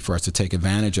opportunity for us to take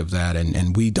advantage of that.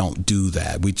 And we don't do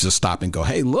that. We just stop and go,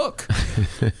 hey, look,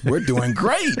 we're doing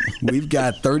great. We've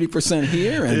got 30%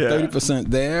 here and 30%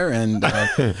 there. And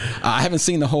I haven't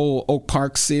seen the whole Oak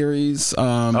Park series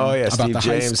about Steve the James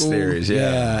high school series.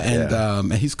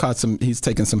 And he's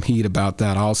taken some heat about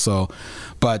that also.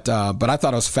 But I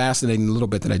thought it was fascinating a little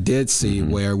bit that I did see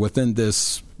where within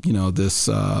this, this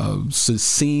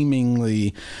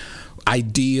seemingly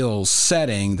ideal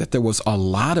setting, that there was a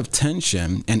lot of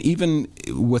tension, and even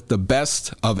with the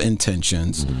best of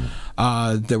intentions,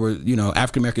 there were,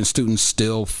 African American students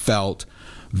still felt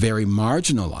very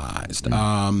marginalized,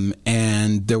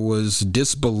 and there was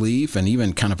disbelief and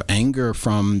even kind of anger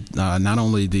from not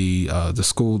only the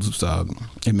school's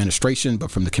administration,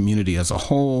 but from the community as a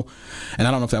whole. And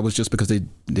I don't know if that was just because they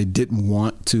didn't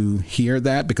want to hear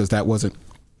that, because that wasn't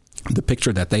the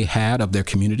picture that they had of their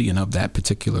community and of that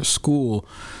particular school.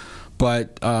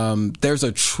 But there's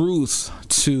a truth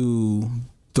to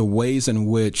the ways in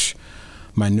which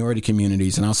minority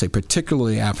communities, and I'll say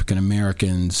particularly African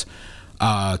Americans,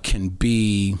 can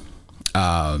be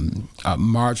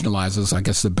marginalized, is I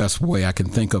guess the best way I can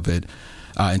think of it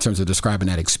in terms of describing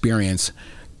that experience.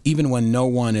 Even when no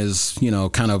one is,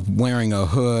 kind of wearing a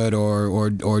hood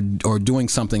or doing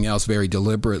something else very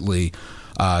deliberately,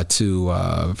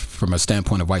 from a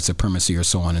standpoint of white supremacy or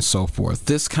so on and so forth.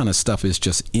 This kind of stuff is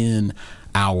just in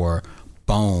our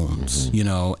bones,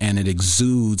 and it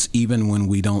exudes even when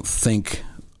we don't think,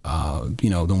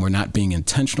 when we're not being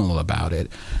intentional about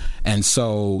it. And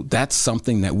so that's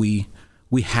something that we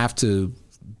have to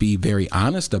be very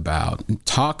honest about, and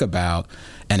talk about,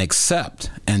 and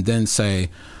accept, and then say,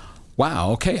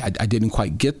 wow, okay, I didn't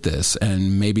quite get this,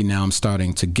 and maybe now I'm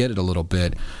starting to get it a little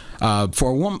bit.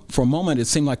 For a moment, it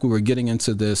seemed like we were getting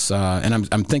into this, and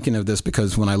I'm thinking of this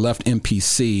because when I left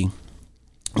MPC,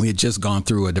 we had just gone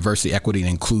through a diversity, equity, and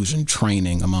inclusion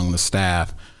training among the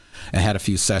staff, and had a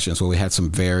few sessions where we had some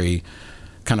very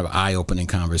kind of eye-opening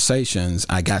conversations.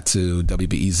 I got to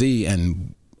WBEZ,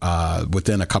 and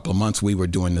within a couple of months, we were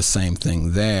doing the same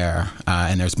thing there.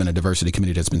 And there's been a diversity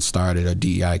committee that's been started, a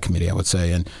DEI committee, I would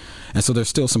say. And so there's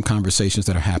still some conversations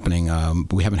that are happening.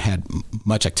 We haven't had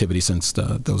much activity since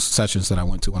those sessions that I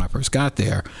went to when I first got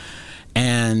there.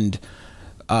 And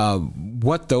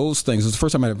what those things, it was the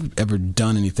first time I've ever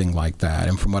done anything like that.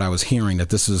 And from what I was hearing, that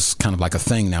this is kind of like a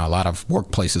thing now. A lot of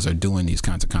workplaces are doing these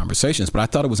kinds of conversations. But I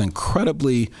thought it was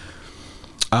incredibly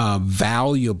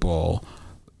valuable,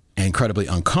 incredibly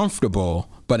uncomfortable,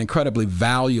 but incredibly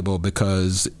valuable,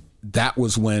 because that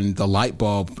was when the light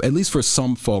bulb, at least for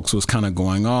some folks, was kind of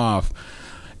going off.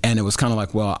 And it was kind of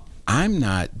like, well, I'm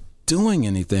not doing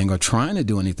anything or trying to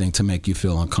do anything to make you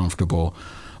feel uncomfortable.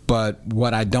 But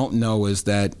what I don't know is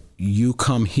that you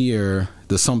come here,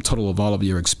 the sum total of all of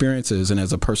your experiences, and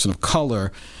as a person of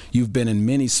color, you've been in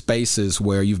many spaces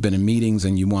where you've been in meetings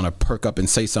and you want to perk up and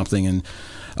say something, and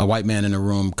a white man in the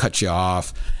room cuts you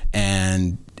off,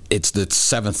 and it's the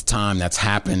 7th time that's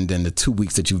happened in the 2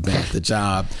 weeks that you've been at the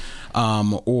job.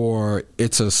 Or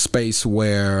it's a space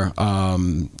where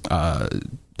a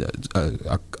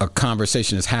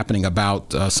conversation is happening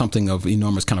about something of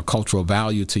enormous kind of cultural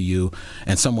value to you,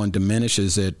 and someone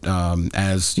diminishes it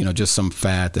as, just some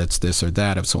fad that's this or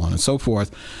that, and so on and so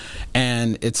forth.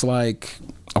 And it's like,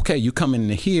 okay, you come in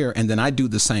here, and then I do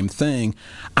the same thing.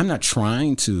 I'm not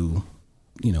trying to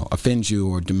offend you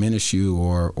or diminish you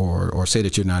or say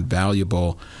that you're not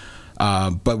valuable.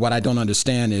 But what I don't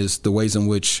understand is the ways in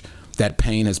which that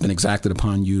pain has been exacted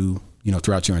upon you,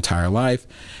 throughout your entire life.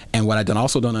 And what I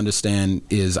also don't understand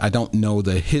is I don't know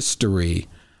the history,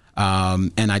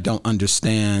 and I don't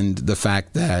understand the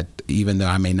fact that even though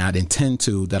I may not intend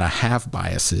to, that I have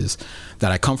biases,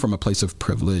 that I come from a place of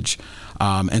privilege.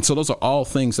 And so those are all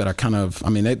things that are kind of,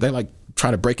 they like try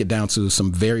to break it down to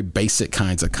some very basic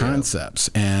kinds of concepts.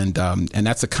 And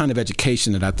that's the kind of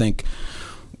education that I think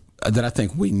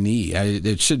we need.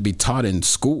 It should be taught in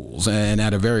schools and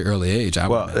at a very early age. That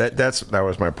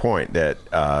was my point.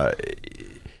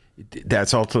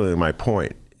 That's ultimately my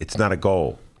point. It's not a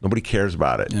goal. Nobody cares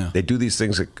about it. Yeah. They do these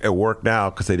things at work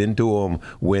now because they didn't do them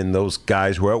when those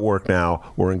guys who are at work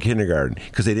now were in kindergarten,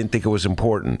 because they didn't think it was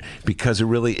important, because it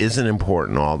really isn't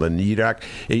important, Alden. You're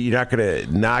not going to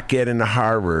not get into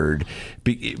Harvard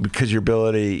because your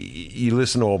ability, you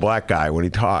listen to a black guy when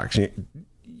he talks.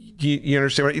 You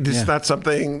understand? It's not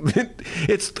something.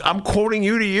 I'm quoting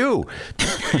you to you.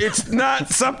 It's not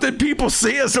something people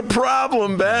see as a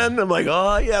problem, Ben. I'm like,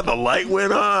 oh yeah, the light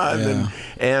went on,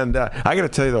 and I got to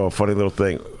tell you though, a funny little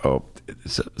thing. Oh,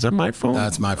 is that my phone?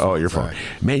 That's my phone. Oh, your phone.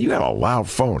 Man, you got a loud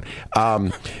phone.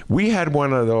 We had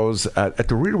one of those at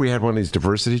the Reader. We had one of these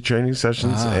diversity training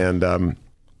sessions, and.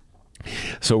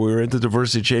 So we were into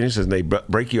diversity changes, and they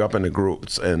break you up into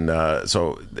groups, and I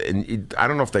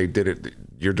don't know if they did it.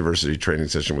 Your diversity training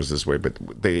session was this way, but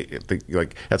they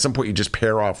like at some point you just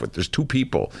pair off with. There's two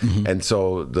people, and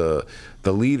so the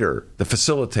leader, the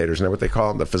facilitator, isn't that what they call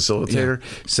him? The facilitator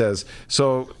says,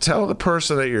 "So tell the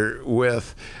person that you're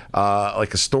with."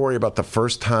 Like a story about the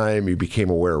first time you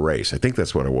became aware of race. I think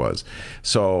that's what it was.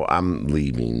 So I'm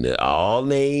leaving all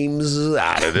names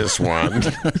out of this one.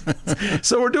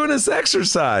 So we're doing this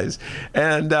exercise.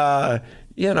 And, so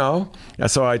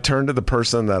I turned to the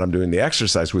person that I'm doing the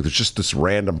exercise with. It's just this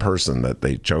random person that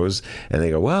they chose. And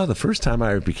they go, well, the first time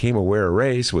I became aware of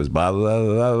race was blah, blah,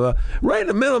 blah, blah. Right in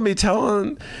the middle of me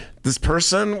telling this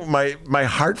person my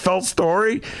heartfelt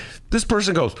story. This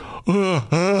person goes,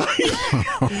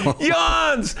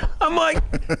 yawns. I'm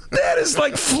like, that is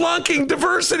like flunking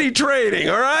diversity training,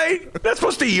 all right? That's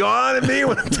supposed to yawn at me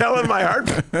when I'm telling my heart.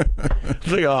 It's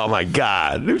like, oh my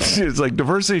God. It's like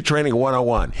diversity training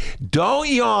 101. Don't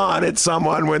yawn at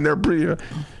someone when they're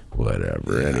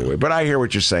whatever. Anyway, but I hear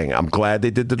what you're saying. I'm glad they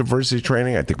did the diversity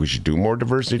training. I think we should do more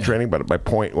diversity training. But my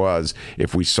point was,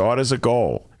 if we saw it as a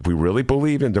goal, if we really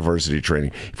believe in diversity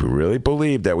training, if we really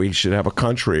believe that we should have a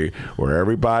country where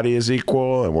everybody is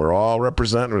equal and we're all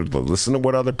represented, listen to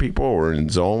what other people, we're in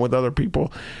zone with other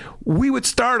people, we would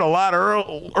start a lot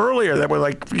earlier than we're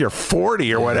like, you're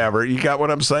 40 or whatever. You got what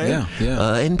I'm saying? Yeah.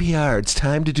 NPR, it's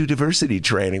time to do diversity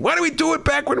training. Why do we do it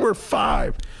back when we're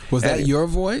 5? Was that your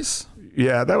voice?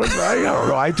 Yeah, that was, I don't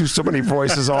know. I do so many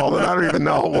voices all that I don't even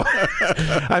know.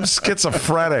 I'm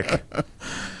schizophrenic.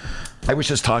 I was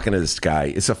just talking to this guy.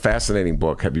 It's a fascinating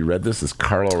book. Have you read this? It's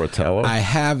Carlo Rotello. I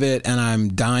have it, and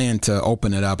I'm dying to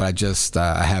open it up. I just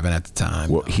I haven't at the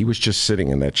time. Well, he was just sitting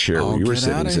in that chair where you were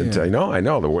sitting. He said, I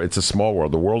know. It's a small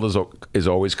world. The world is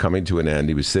always coming to an end.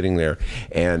 He was sitting there,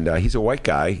 and he's a white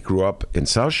guy. He grew up in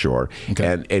South Shore.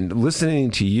 Okay. And listening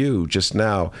to you just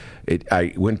now,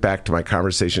 I went back to my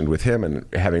conversation with him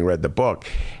and having read the book,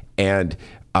 and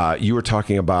you were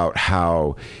talking about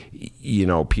how,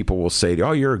 people will say,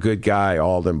 oh, you're a good guy,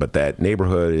 Alden, but that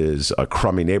neighborhood is a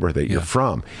crummy neighborhood that you're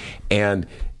from. And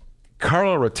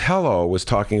Carlo Rotello was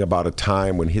talking about a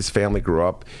time when his family grew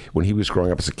up, when he was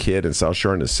growing up as a kid in South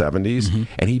Shore in the 70s,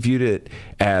 and he viewed it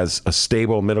as a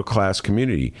stable middle-class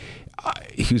community.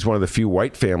 He was one of the few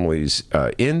white families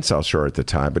in South Shore at the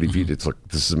time, but he viewed it like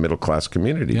this is a middle-class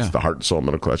community. It's the heart and soul of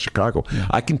middle-class Chicago. Yeah.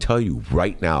 I can tell you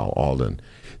right now, Alden,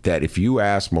 that if you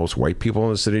ask most white people in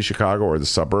the city of Chicago or the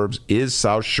suburbs, is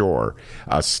South Shore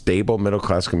a stable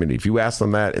middle-class community? If you ask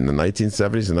them that in the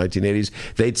 1970s and 1980s,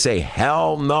 they'd say,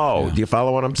 hell no. Yeah. Do you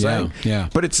follow what I'm saying? Yeah.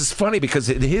 But it's just funny because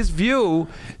in his view...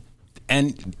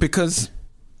 And because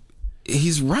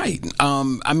he's right.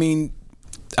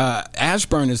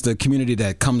 Ashburn is the community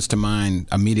that comes to mind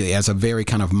immediately as a very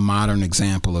kind of modern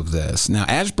example of this. Now,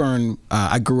 Ashburn,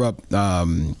 I grew up...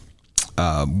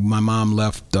 my mom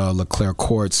left LeClaire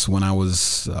Courts when I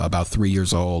was about 3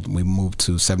 years old. We moved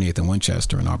to 78th and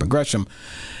Winchester in Auburn Gresham.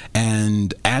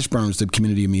 And Ashburn was the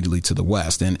community immediately to the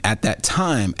west. And at that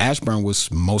time, Ashburn was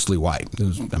mostly white. It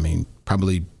was,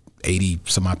 probably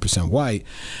 80-some-odd% white.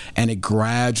 And it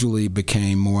gradually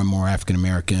became more and more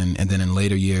African-American. And then in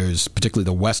later years, particularly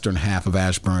the western half of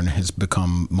Ashburn has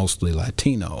become mostly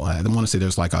Latino. I want to say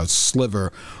there's like a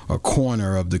sliver or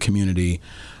corner of the community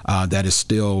that is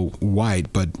still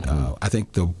white, but I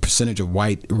think the percentage of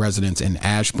white residents in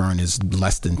Ashburn is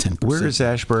less than 10%. Where is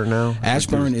Ashburn now?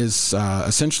 Ashburn is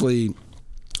essentially,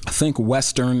 I think,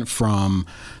 western from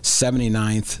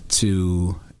 79th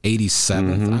to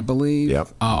 87th, I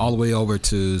believe, all the way over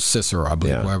to Cicero, I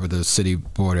believe, wherever the city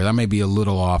border. That may be a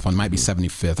little off. It might be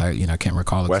 75th. I can't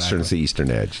recall exactly. Western's the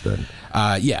eastern edge, then.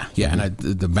 And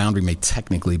the boundary may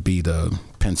technically be the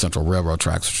Penn Central Railroad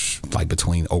tracks, like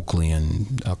between Oakley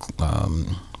and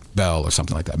Bell or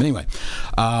something like that. But anyway,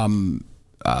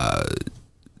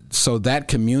 so that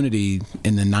community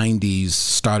in the 90s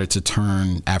started to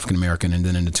turn African American, and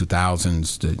then in the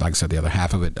 2000s, like I said, the other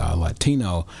half of it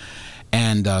Latino.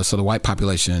 And so the white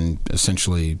population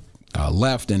essentially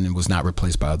left and was not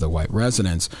replaced by other white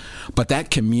residents. But that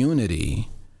community,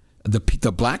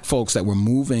 the black folks that were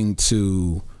moving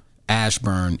to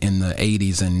Ashburn in the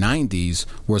 80s and 90s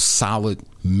were solid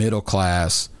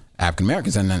middle-class African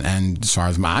Americans, and as far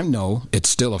as I know, it's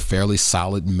still a fairly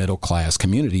solid middle class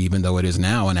community, even though it is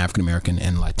now an African American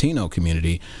and Latino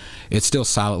community. It's still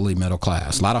solidly middle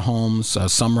class. A lot of homes,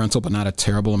 some rental, but not a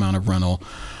terrible amount of rental.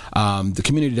 The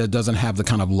community that doesn't have the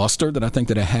kind of luster that I think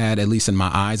that it had, at least in my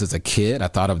eyes as a kid. I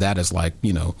thought of that as like,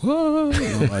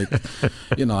 like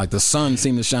the sun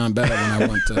seemed to shine better when I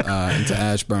went into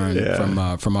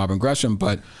Ashburn from Auburn Gresham.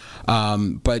 But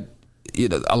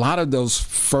a lot of those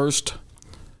first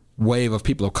wave of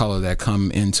people of color that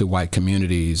come into white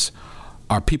communities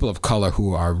are people of color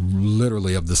who are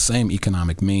literally of the same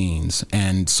economic means.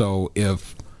 And so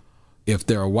if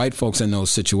there are white folks in those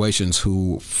situations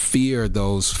who fear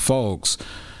those folks,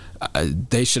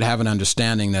 they should have an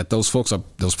understanding that those folks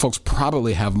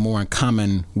probably have more in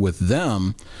common with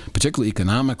them, particularly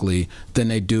economically, than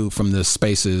they do from the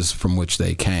spaces from which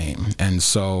they came. And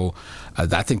so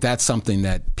I think that's something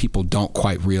that people don't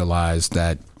quite realize,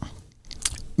 that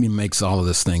makes all of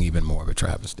this thing even more of a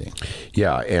travesty.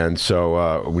 Yeah, and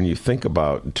so when you think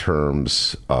about in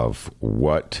terms of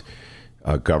what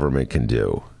government can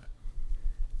do,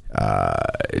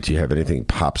 do you have anything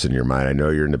pops in your mind? I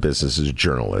know you're in the business as a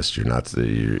journalist. You're not.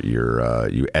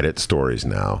 You edit stories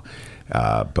now,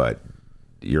 but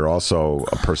you're also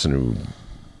a person who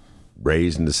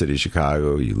raised in the city of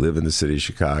Chicago. You live in the city of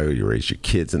Chicago. You raised your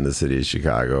kids in the city of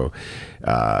Chicago.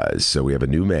 So we have a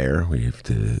new mayor. We have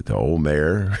the old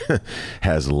mayor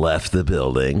has left the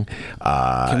building.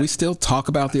 Can we still talk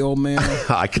about the old mayor?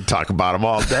 I could talk about him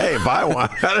all day if I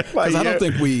want. Because I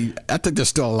think there's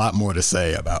still a lot more to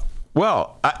say about.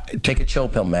 Well, take a chill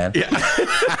pill, man. Yeah.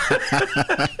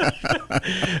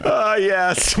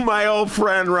 Yes, my old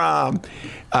friend Ram.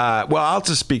 Well, I'll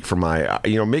just speak for my,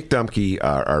 Mick Dumke,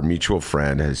 our mutual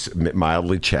friend, has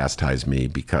mildly chastised me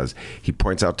because he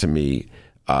points out to me,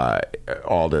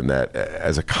 Alden, that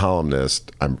as a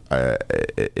columnist, I'm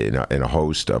in a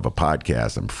host of a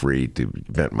podcast, I'm free to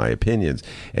vent my opinions,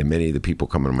 and many of the people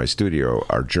coming to my studio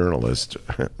are journalists.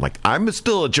 Like, I'm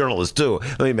still a journalist too.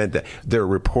 Let me meant that they're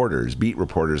reporters, beat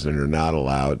reporters, and they're not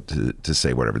allowed to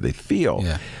say whatever they feel.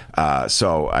 Yeah.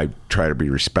 So I try to be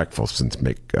respectful, since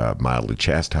Mick mildly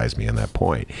chastised me on that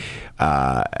point.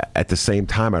 At the same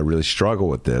time, I really struggle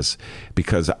with this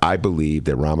because I believe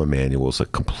that Rahm Emanuel is a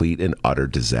complete and utter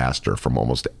disaster from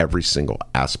almost every single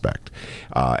aspect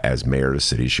as mayor of the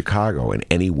city of Chicago in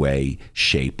any way,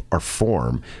 shape, or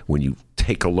form. When you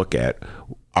take a look at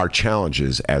our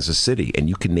challenges as a city, and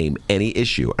you can name any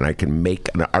issue, and I can make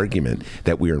an argument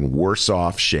that we are in worse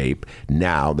off shape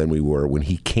now than we were when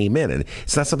he came in. And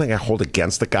it's not something I hold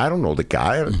against the guy. I don't know the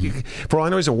guy. Mm-hmm. For all I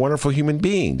know, he's a wonderful human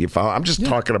being. Do you follow? I'm just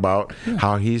talking about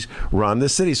how he's run the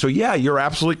city. So yeah, you're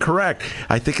absolutely correct.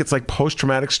 I think it's like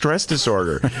post-traumatic stress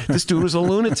disorder. This dude was a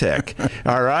lunatic.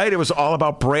 All right? It was all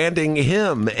about branding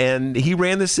him, and he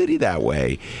ran the city that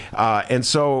way. And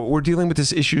so we're dealing with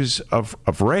these issues of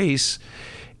race.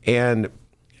 And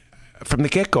from the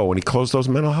get-go, when he closed those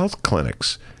mental health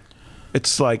clinics,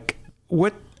 it's like,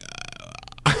 what?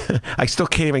 I still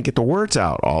can't even get the words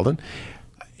out, Alden.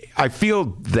 I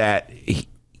feel that it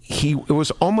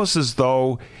was almost as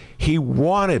though he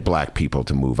wanted black people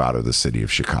to move out of the city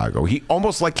of Chicago. Either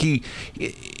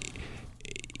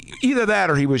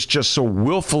that, or he was just so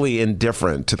willfully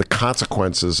indifferent to the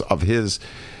consequences of his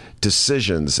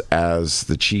decisions as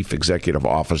the chief executive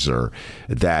officer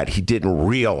that he didn't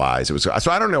realize it was.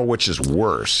 So I don't know which is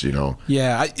worse,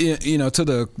 Yeah, to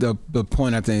the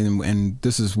point, I think, and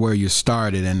this is where you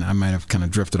started, and I might have kind of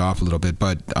drifted off a little bit,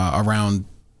 but around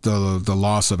the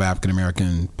loss of African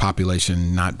American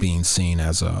population not being seen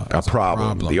as a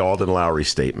problem. The Alden Loury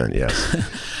statement, yes.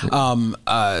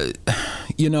 I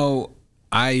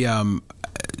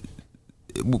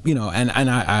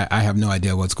have no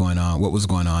idea what was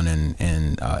going on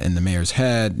in the mayor's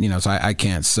head, so I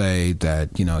can't say that,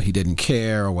 he didn't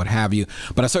care or what have you.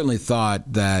 But I certainly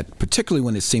thought that, particularly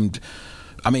when it seemed,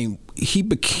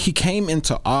 he came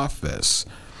into office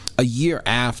a year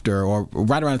after, or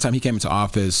right around the time he came into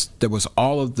office, there was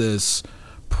all of this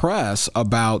press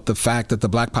about the fact that the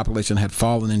black population had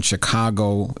fallen in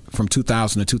Chicago from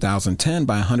 2000 to 2010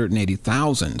 by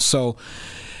 180,000. So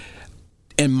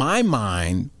in my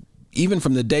mind, even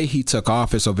from the day he took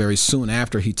office or very soon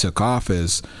after he took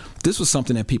office, this was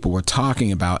something that people were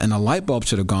talking about, and a light bulb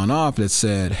should have gone off that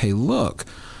said, hey, look,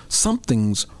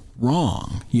 something's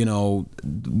wrong.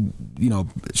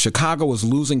 Chicago was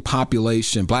losing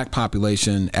population, black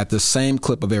population, at the same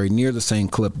clip, or very near the same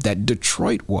clip that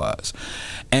Detroit was.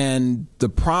 And the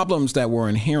problems that were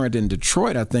inherent in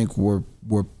Detroit, I think, were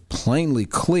plainly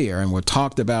clear and were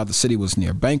talked about. The city was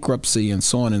near bankruptcy and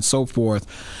so on and so forth.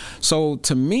 So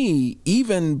to me,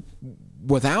 even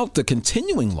without the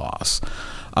continuing loss,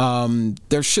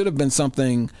 there should have been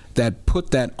something that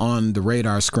put that on the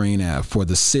radar screen for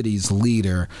the city's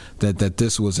leader that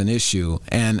this was an issue.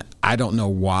 And I don't know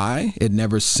why it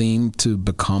never seemed to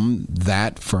become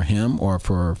that for him or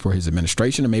for his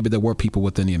administration. And maybe there were people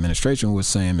within the administration who were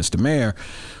saying, Mr. Mayor,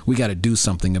 we got to do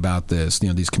something about this.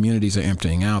 These communities are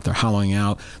emptying out, they're hollowing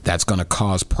out. That's going to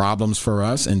cause problems for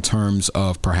us in terms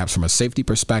of perhaps from a safety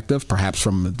perspective, perhaps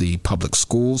from the public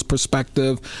schools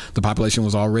perspective. The population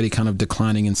was already kind of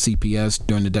declining in CPS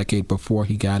during the decade before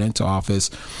he got into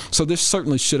office. So this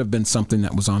certainly should have been something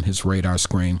that was on his radar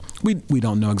screen. We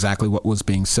don't know exactly what was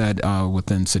being said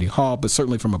within City Hall, but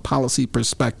certainly from a policy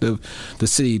perspective, the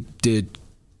city did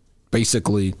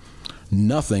basically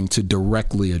nothing to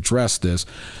directly address this.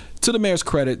 To the mayor's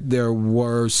credit, there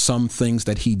were some things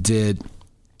that he did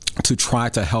to try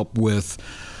to help with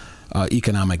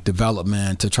economic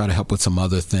development, to try to help with some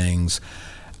other things.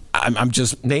 I'm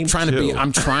just trying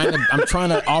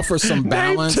to offer some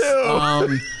balance.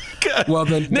 Well,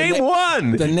 Name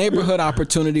one. The neighborhood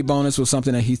opportunity bonus was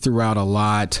something that he threw out a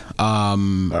lot. All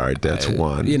right, that's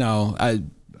one.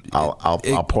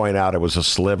 I'll point out it was a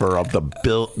sliver of the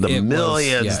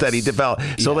millions that he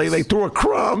developed. So they threw a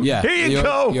crumb. Yeah. Here you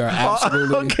go. You're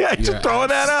absolutely okay. Just throwing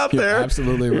that out there. You're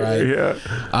absolutely right. Yeah.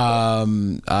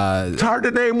 It's hard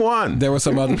to name one. There were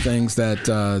some other things that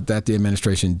the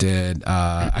administration did.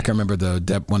 I can remember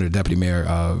one of the deputy mayor,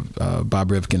 Bob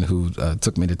Rivkin, who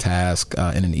took me to task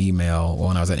in an email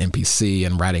when I was at MPC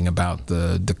and writing about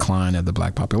the decline of the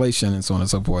black population and so on and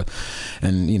so forth.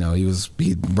 And he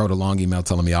wrote a long email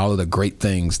telling me all of the great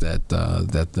things that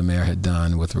the mayor had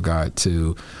done with regard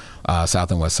to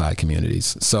South and West Side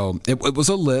communities. So it was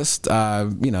a list.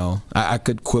 I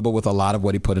could quibble with a lot of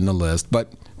what he put in the list,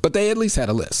 but they at least had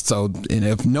a list. So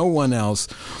if no one else,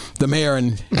 the mayor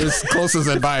and his closest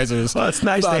advisors. Well, it's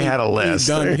nice they had a list.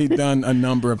 He'd done a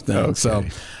number of things. Okay.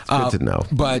 So good to know.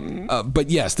 But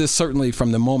yes, this certainly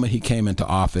from the moment he came into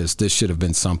office, this should have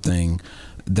been something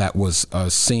that was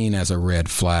seen as a red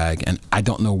flag, and I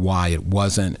don't know why it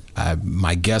wasn't.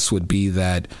 My guess would be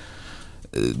that,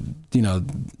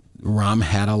 Rahm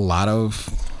had a lot of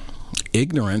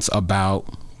ignorance about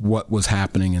what was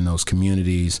happening in those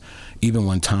communities, even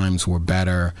when times were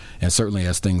better, and certainly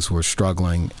as things were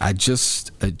struggling. I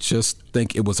just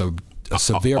think it was a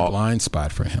severe blind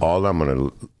spot for him. All I'm going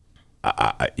to...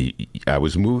 I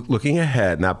was looking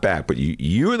ahead, not back, but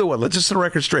you were the one. Let's just set the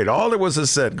record straight. All there was is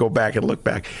said, go back and look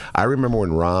back. I remember when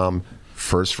Rahm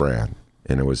first ran,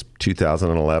 and it was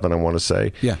 2011, I want to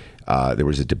say. Yeah. There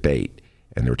was a debate,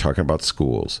 and they were talking about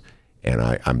schools. And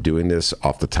I'm doing this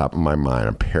off the top of my mind.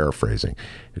 I'm paraphrasing.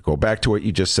 Go back to what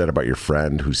you just said about your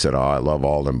friend who said, I love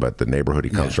Alden, but the neighborhood he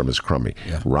comes from is crummy.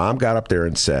 Yeah. Rahm got up there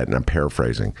and said, and I'm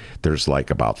paraphrasing, there's like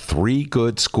about 3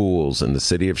 good schools in the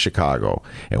city of Chicago,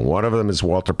 and one of them is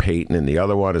Walter Payton, and the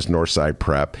other one is Northside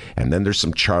Prep, and then there's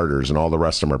some charters, and all the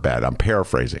rest of them are bad. I'm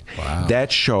paraphrasing. Wow. That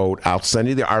showed, I'll send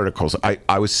you the articles.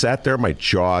 I was sat there, my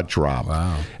jaw dropped.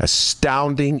 Wow.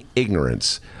 Astounding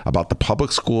ignorance about the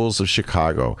public schools of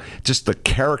Chicago. Just the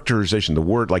characterization, the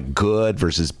word like good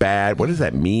versus bad. What does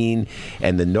that mean?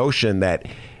 And the notion that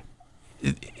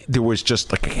there was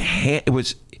just like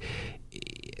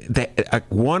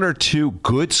one or two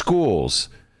good schools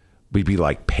would be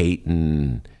like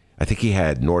Peyton. I think he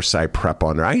had Northside Prep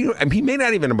on there. He may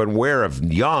not even have been aware of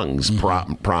Young's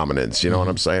prominence. You know what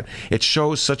I'm saying? It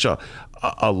shows such a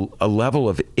level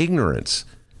of ignorance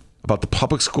about the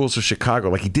public schools of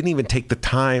Chicago. Like he didn't even take the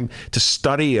time to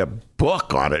study a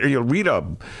book on it, or read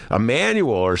a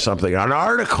manual or something, an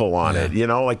article on it.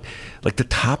 Like the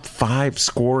top 5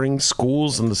 scoring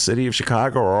schools in the city of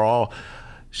Chicago are all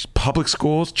public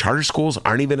schools. Charter schools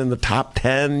aren't even in the top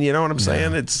 10. You know what I'm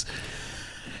saying? It's...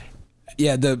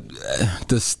 Yeah,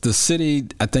 the city,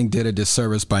 I think, did a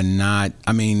disservice by not.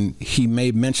 I mean, he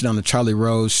made mention on the Charlie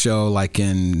Rose show, like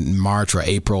in March or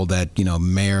April, that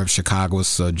mayor of Chicago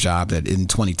was a job that in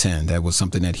 2010 that was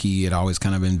something that he had always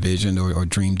kind of envisioned or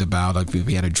dreamed about. Like if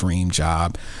he had a dream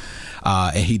job,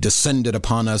 and he descended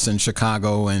upon us in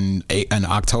Chicago in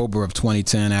October of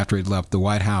 2010 after he left the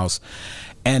White House,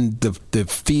 and the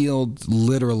field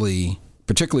literally,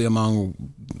 particularly among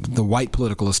the white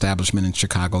political establishment in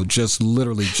Chicago, just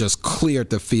cleared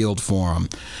the field for him,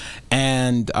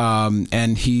 and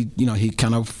he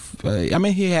kind of,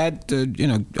 he had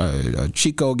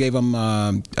Chico gave him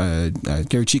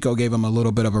Gary Chico gave him a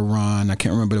little bit of a run. I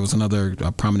can't remember. There was another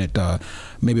prominent,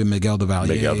 maybe Miguel del Valle.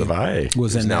 Miguel del Valle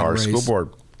was in now that our race. School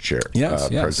board chair,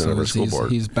 president so of our school board.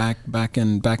 He's back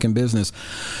in business.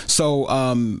 So,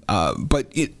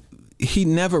 but he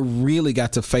never really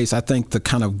got to face, I think, the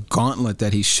kind of gauntlet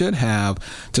that he should have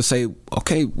to say,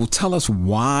 okay, well, tell us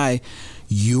why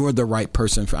you're the right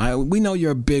person. We know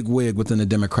you're a big wig within the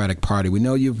Democratic Party. We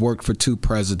know you've worked for 2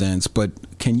 presidents, but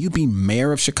can you be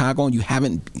mayor of Chicago? And you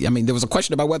haven't. I mean, there was a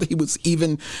question about whether he was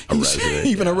even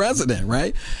a resident,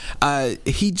 right?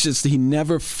 He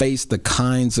never faced the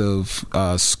kinds of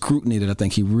scrutiny that I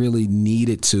think he really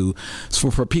needed to,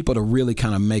 for people to really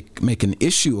kind of make an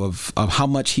issue of how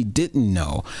much he didn't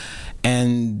know.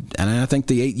 And I think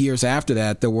the 8 years after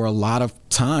that, there were a lot of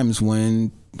times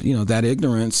when, that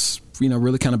ignorance,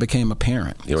 really kind of became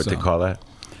apparent. You know what they call that?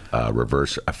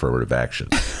 Reverse affirmative action.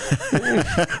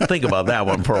 Think about that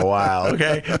one for a while,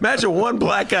 okay? Imagine one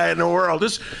black guy in the world.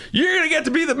 You're going to get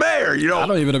to be the mayor. I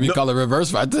don't even know if you call it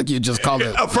reverse. I think you just call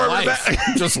it life.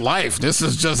 Just life. This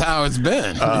is just how it's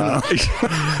been.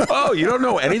 Oh, you don't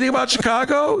know anything about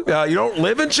Chicago? You don't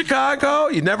live in Chicago?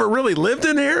 You never really lived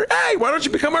in here? Hey, why don't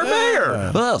you become our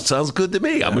mayor? Well, sounds good to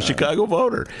me. I'm a Chicago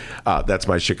voter. That's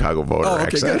my Chicago voter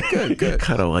accent. Good.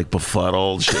 Kind of like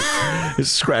befuddled.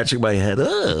 Just scratching my head.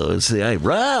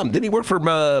 Ram, didn't he work for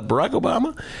Barack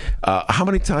Obama? How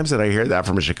many times did I hear that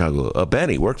from a Chicago?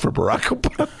 Benny worked for Barack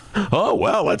Obama. Oh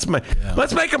well, let's make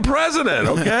him president,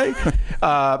 okay?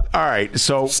 All right,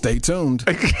 so stay tuned.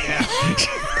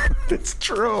 It's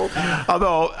true.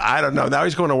 Although I don't know. Now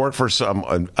he's going to work for some.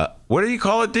 What do you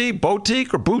call it, D?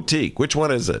 Boutique or boutique? Which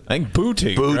one is it? I think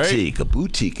boutique. Boutique, right? A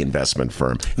boutique investment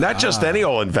firm. Not just any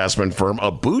old investment firm, a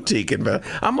boutique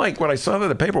I'm like, when I saw that in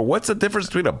the paper, what's the difference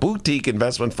between a boutique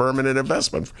investment firm and an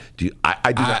investment firm?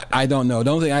 I don't know.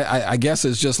 Don't think. I guess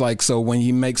it's just like, so when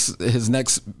he makes his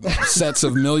next sets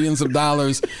of millions of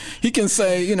dollars, he can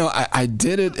say, I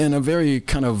did it in a very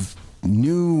kind of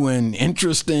new and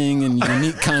interesting and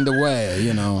unique kind of way.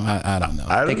 I don't know.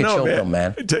 I don't know,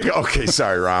 man. Okay,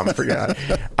 sorry, Ron, I forgot.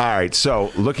 All right,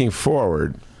 so looking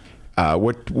forward,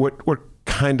 what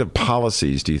kind of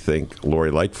policies do you think Lori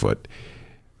Lightfoot,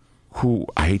 who,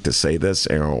 I hate to say this,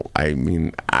 I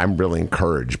mean, I'm really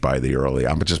encouraged by I'm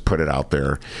going to just put it out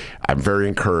there. I'm very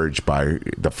encouraged by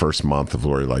the first month of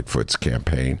Lori Lightfoot's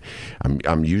campaign.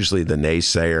 I'm usually the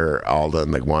naysayer,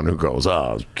 Alden, the one who goes,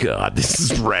 oh, God, this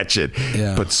is wretched.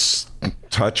 Yeah. But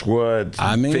touch wood,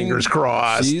 fingers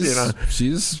crossed.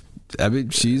 She's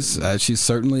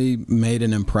certainly made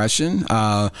an impression.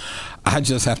 I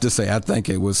just have to say, I think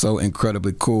it was so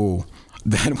incredibly cool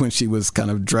that when she was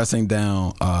kind of dressing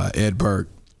down Ed Burke,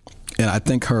 and I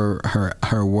think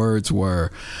her words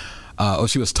were,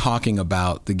 she was talking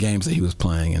about the games that he was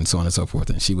playing and so on and so forth,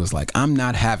 and she was like, "I'm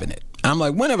not having it." I'm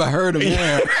like, when have I heard a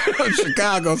mayor of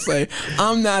Chicago say,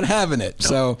 "I'm not having it"? No,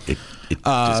 so.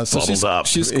 Up.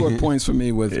 She scored points for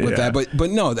me with that, but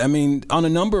no, I mean, on a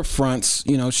number of fronts,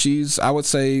 she's, I would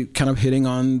say, kind of hitting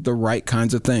on the right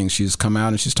kinds of things. She's come out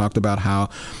and she's talked about how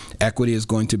equity is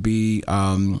going to be,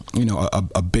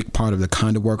 a big part of the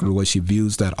kind of work, or the way she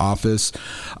views that office,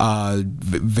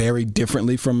 very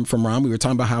differently from Ron. We were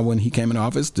talking about how when he came in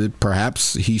office, that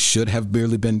perhaps he should have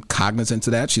barely been cognizant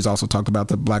of that. She's also talked about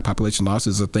the black population loss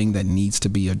is a thing that needs to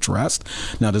be addressed.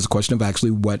 Now, there's a question of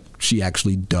actually what she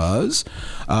actually does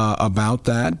about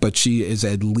that, but she is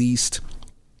at least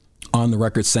on the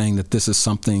record saying that this is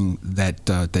something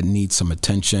that needs some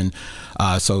attention.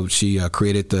 So she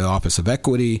created the Office of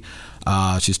Equity.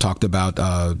 She's talked about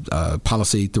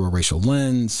policy through a racial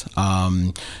lens.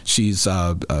 She's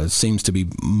seems to be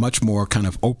much more kind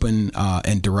of open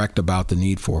and direct about the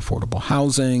need for affordable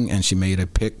housing. And she made a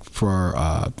pick for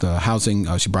the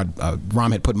housing. She brought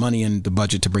Rom had put money in the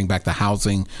budget to bring back the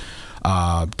housing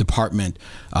department,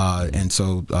 and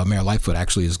so Mayor Lightfoot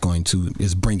actually is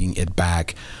bringing it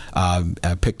back.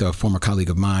 I picked a former colleague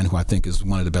of mine who I think is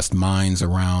one of the best minds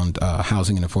around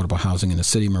housing and affordable housing in the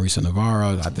city, Marisa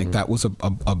Navarro. I think that was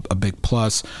a big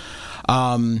plus.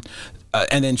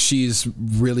 And then she's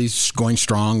really going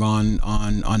strong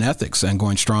on ethics and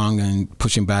going strong and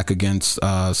pushing back against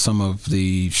some of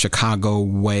the Chicago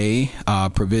way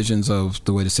provisions of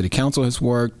the way the city council has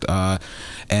worked. I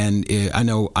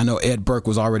know Ed Burke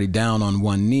was already down on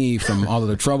one knee from all of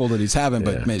the trouble that he's having,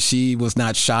 but man, she was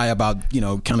not shy about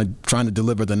kind of trying to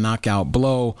deliver the knockout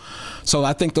blow. So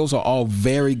I think those are all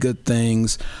very good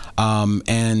things.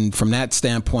 And from that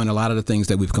standpoint, a lot of the things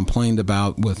that we've complained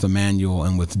about with Emmanuel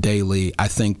and with Daley, I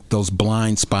think those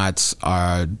blind spots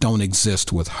don't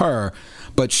exist with her,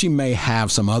 but she may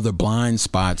have some other blind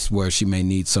spots where she may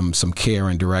need some care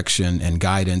and direction and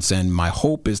guidance. And my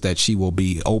hope is that she will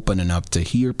be open enough to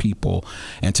hear people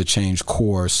and to change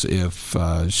course if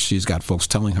she's got folks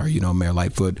telling her, Mayor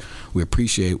Lightfoot, we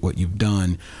appreciate what you've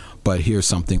done, but here's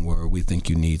something where we think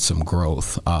you need some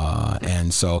growth.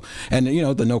 And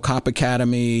the No Cop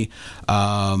Academy,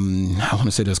 I want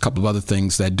to say there's a couple of other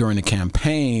things that during the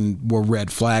campaign were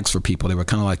red flags for people. They were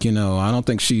kind of like, I don't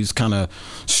think she's kind of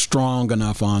strong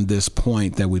enough on this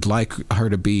point that we'd like her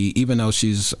to be, even though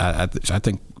she's, I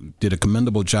think, did a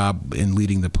commendable job in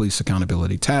leading the Police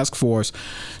Accountability Task Force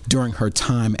during her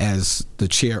time as the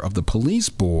chair of the police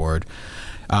board.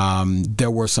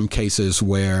 There were some cases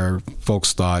where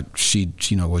folks thought she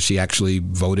actually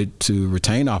voted to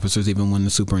retain officers even when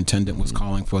the superintendent was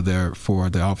calling for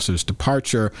the officer's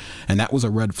departure, and that was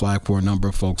a red flag for a number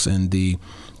of folks in the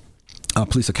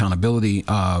police accountability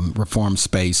reform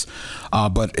space.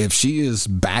 But if she is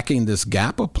backing this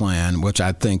GAPA plan, which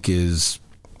I think is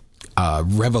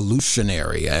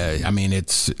revolutionary.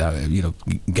 It's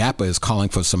GAPA is calling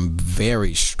for some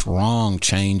very strong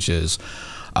changes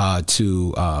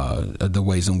to the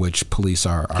ways in which police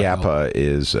are GAPA held.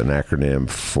 is an acronym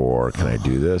for, can I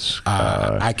do this?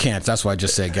 I can't. That's why I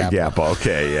just said GAPA. GAPA,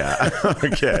 okay, yeah.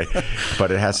 Okay.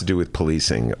 But it has to do with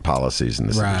policing policies in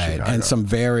the city of Chicago. And some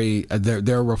very,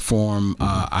 their reform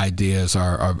ideas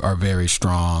are very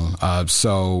strong. Her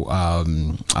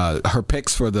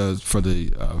picks for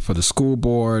the school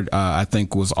board, I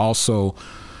think, was also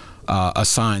a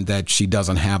sign that she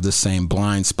doesn't have the same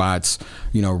blind spots.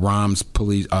 Rahm's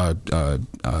police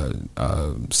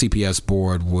CPS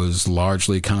board was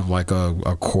largely kind of like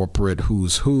a corporate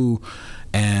who's who.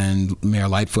 And Mayor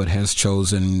Lightfoot has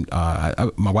chosen,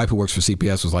 my wife who works for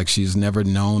CPS was like, she's never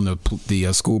known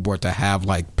the school board to have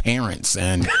like parents.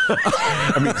 And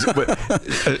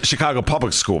Chicago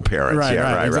public school parents.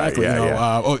 Right, exactly.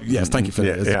 Yes, thank you for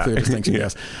that. It's a clear distinction,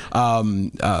 yes.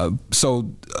 So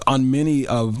on many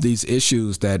of these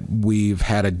issues that we've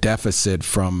had a deficit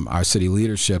from our city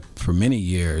leadership for many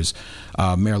years,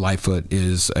 Mayor Lightfoot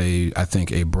is I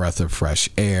think a breath of fresh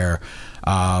air.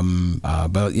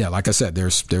 But yeah, like I said,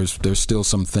 there's still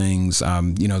some things,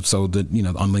 on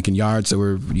Lincoln Yards, there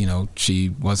were, she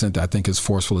wasn't, I think, as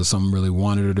forceful as some really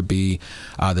wanted her to be,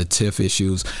 the TIF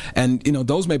issues. And,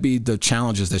 those may be the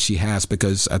challenges that she has,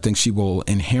 because I think she will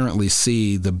inherently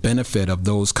see the benefit of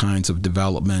those kinds of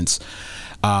developments.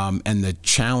 And the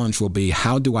challenge will be,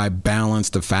 how do I balance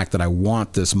the fact that I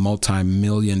want this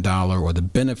multi-million-dollar, or the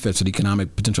benefits, or the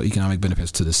potential economic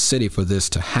benefits to the city for this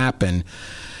to happen,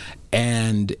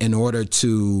 and in order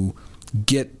to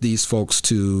get these folks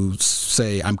to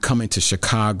say, I'm coming to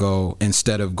Chicago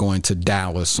instead of going to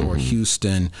Dallas or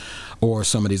Houston or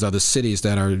some of these other cities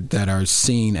that are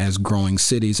seen as growing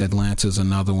cities. Atlanta's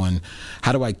another one.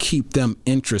 How do I keep them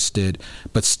interested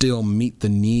but still meet the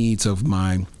needs of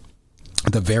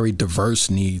the very diverse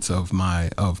needs of my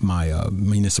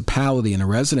municipality and the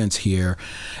residents here?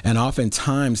 And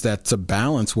oftentimes that's a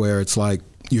balance where it's like,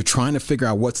 you're trying to figure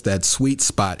out what's that sweet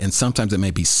spot, and sometimes it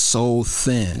may be so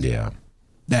thin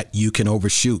that you can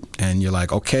overshoot. And you're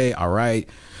like, okay, all right.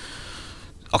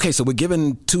 Okay, so we're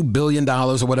giving $2 billion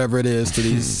or whatever it is to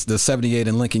the 78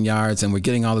 in Lincoln Yards, and we're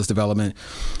getting all this development,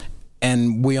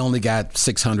 and we only got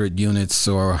 600 units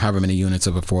or however many units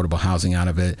of affordable housing out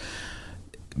of it.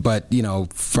 But,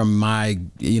 from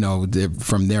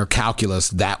from their calculus,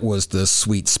 that was the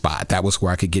sweet spot. That was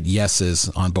where I could get yeses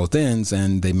on both ends,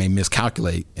 and they may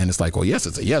miscalculate. And it's like, well, yes,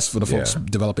 it's a yes for the folks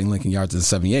developing Lincoln Yards in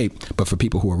 78. But for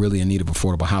people who are really in need of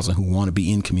affordable housing, who want to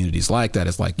be in communities like that,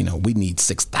 it's like, we need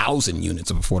 6,000 units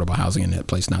of affordable housing in that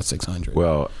place, not 600.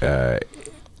 Well,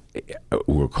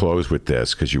 we'll close with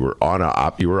this, because you were on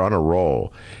a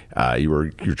roll.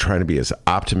 You're trying to be as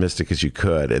optimistic as you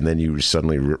could, and then you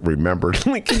suddenly remembered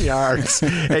Lincoln Yards,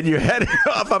 and you headed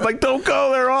off. I'm like, don't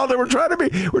go there all day. We're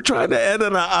trying to end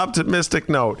on an optimistic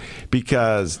note,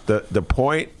 because the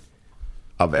point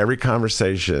of every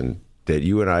conversation that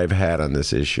you and I have had on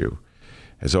this issue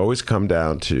has always come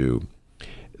down to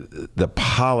the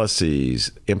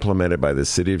policies implemented by the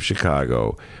city of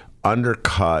Chicago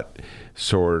undercut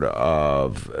sort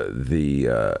of the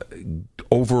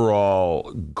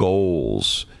overall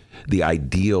goals, the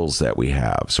ideals that we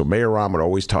have. So Mayor Rahm would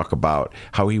always talk about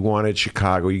how he wanted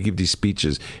Chicago. You give these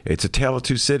speeches, it's a tale of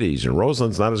two cities, and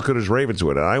Roseland's not as good as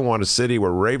Ravenswood, and I want a city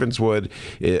where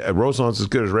Roseland's as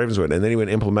good as Ravenswood. And then he would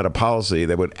implement a policy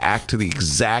that would act to the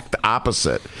exact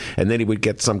opposite. And then he would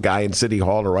get some guy in City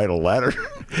Hall to write a letter,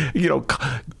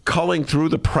 culling through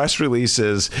the press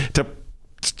releases to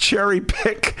cherry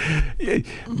pick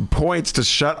points to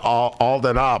shut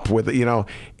Alden up with,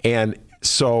 and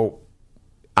so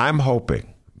I'm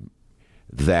hoping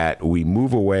that we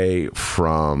move away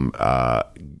from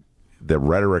the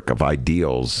rhetoric of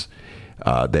ideals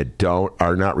that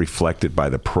are not reflected by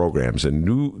the programs,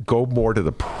 and go more to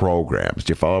the programs.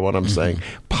 Do you follow what I'm saying?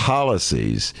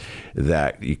 Policies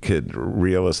that you could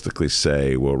realistically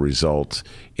say will result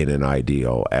in an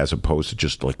ideal, as opposed to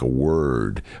just like a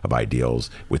word of ideals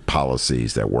with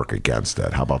policies that work against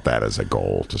that. How about that as a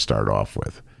goal to start off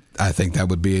with? I think that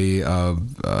would be a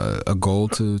goal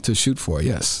to shoot for.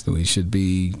 Yes, we should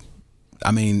be.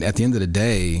 I mean, at the end of the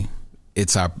day,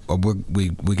 it's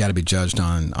we got to be judged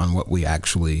on what we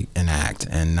actually enact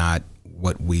and not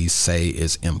what we say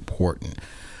is important.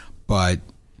 But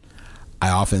I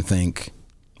often think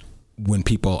when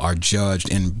people are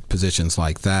judged in positions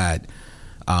like that,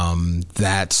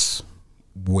 that's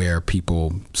where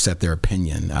people set their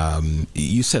opinion.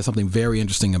 You said something very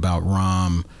interesting about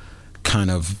Rahm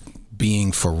kind of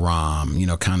being for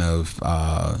Rahm, kind of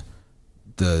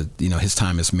his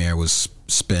time as mayor was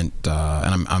spent,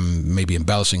 and I'm maybe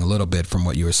embellishing a little bit from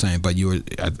what you were saying, but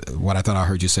what I thought I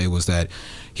heard you say was that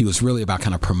he was really about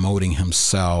kind of promoting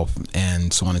himself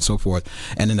and so on and so forth.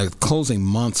 And in the closing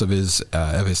months of his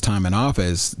time in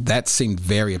office, that seemed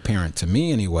very apparent to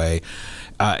me anyway.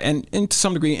 And to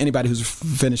some degree, anybody who's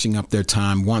finishing up their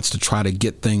time wants to try to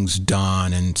get things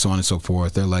done and so on and so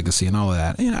forth, their legacy and all of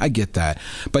that. I get that.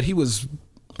 But he was,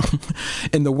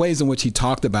 in the ways in which he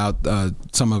talked about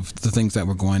some of the things that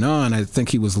were going on, I think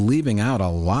he was leaving out a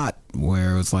lot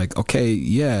where it was like, okay,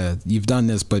 yeah, you've done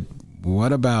this, but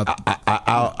what about...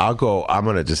 I'll go. I'm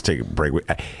going to just take a break.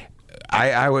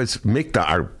 I was...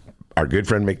 Our good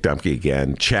friend Mick Dumke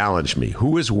again challenged me.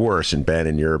 Who is worse, and Ben,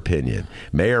 in your opinion,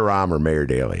 Mayor Rahm or Mayor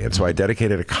Daley? And so I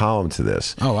dedicated a column to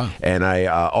this. Oh, wow. And I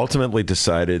ultimately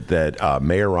decided that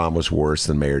Mayor Rahm was worse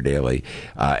than Mayor Daley.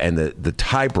 And the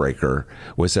tiebreaker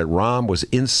was that Rahm was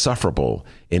insufferable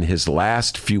in his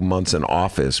last few months in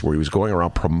office, where he was going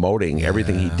around promoting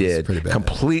everything he did,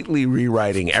 completely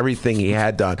rewriting everything he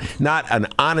had done, not an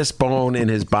honest bone in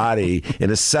his body in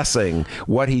assessing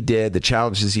what he did, the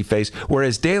challenges he faced,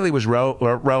 whereas Daley was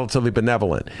relatively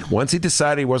benevolent. Once he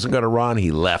decided he wasn't going to run,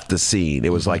 he left the scene.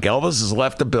 It was like Elvis has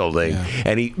left the building.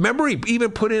 And he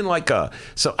even put in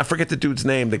so I forget the dude's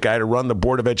name, the guy to run the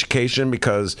Board of Education,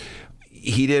 because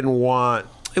he didn't want...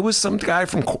 It was some guy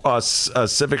from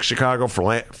Civic Chicago,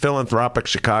 Philanthropic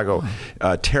Chicago,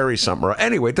 Terry something.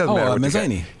 Anyway, it doesn't matter.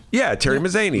 Mazzani. Yeah, Terry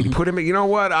Mazzani. He put him in, you know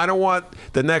what? I don't want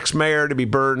the next mayor to be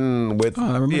burdened with...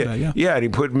 I remember that, yeah. And he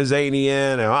put Mazzani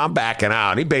in, and I'm backing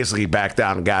out. And he basically backed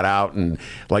out and got out. And,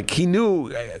 he knew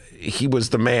he was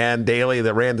the man, Daley,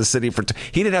 that ran the city for...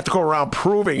 He didn't have to go around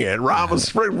proving it. Rahm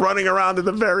was running around to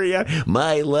the very end.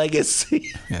 My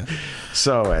legacy. Yeah.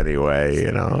 So anyway,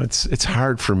 it's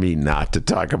hard for me not to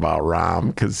talk about Rahm,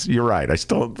 because you're right. I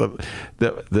still...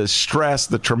 The stress,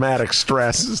 the traumatic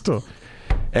stress is still...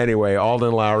 Anyway,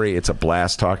 Alden Loury, it's a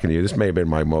blast talking to you. This may have been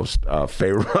my most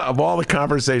favorite of all the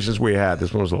conversations we had.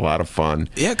 This one was a lot of fun.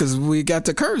 Yeah, because we got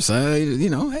to curse. Hey.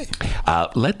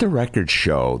 Let the record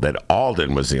show that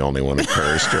Alden was the only one who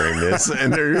cursed during this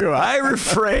interview. I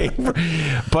refrain.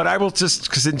 But I will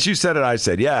just, since you said it, I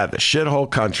said, yeah, the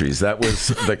shithole countries. That was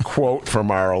the quote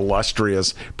from our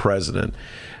illustrious president.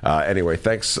 Anyway,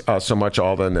 thanks so much,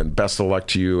 Alden, and best of luck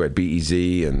to you at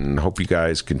BEZ, and hope you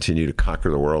guys continue to conquer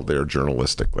the world there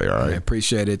journalistically. All right, I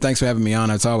appreciate it. Thanks for having me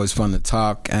on. It's always fun to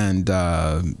talk, and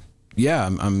I'm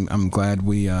glad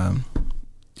we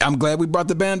brought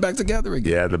the band back together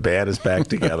again. Yeah, the band is back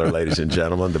together, ladies and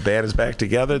gentlemen. The band is back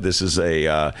together. This is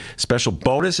a special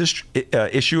bonus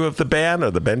issue of the band,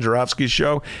 or the Ben Joravsky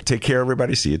Show. Take care,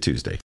 everybody. See you Tuesday.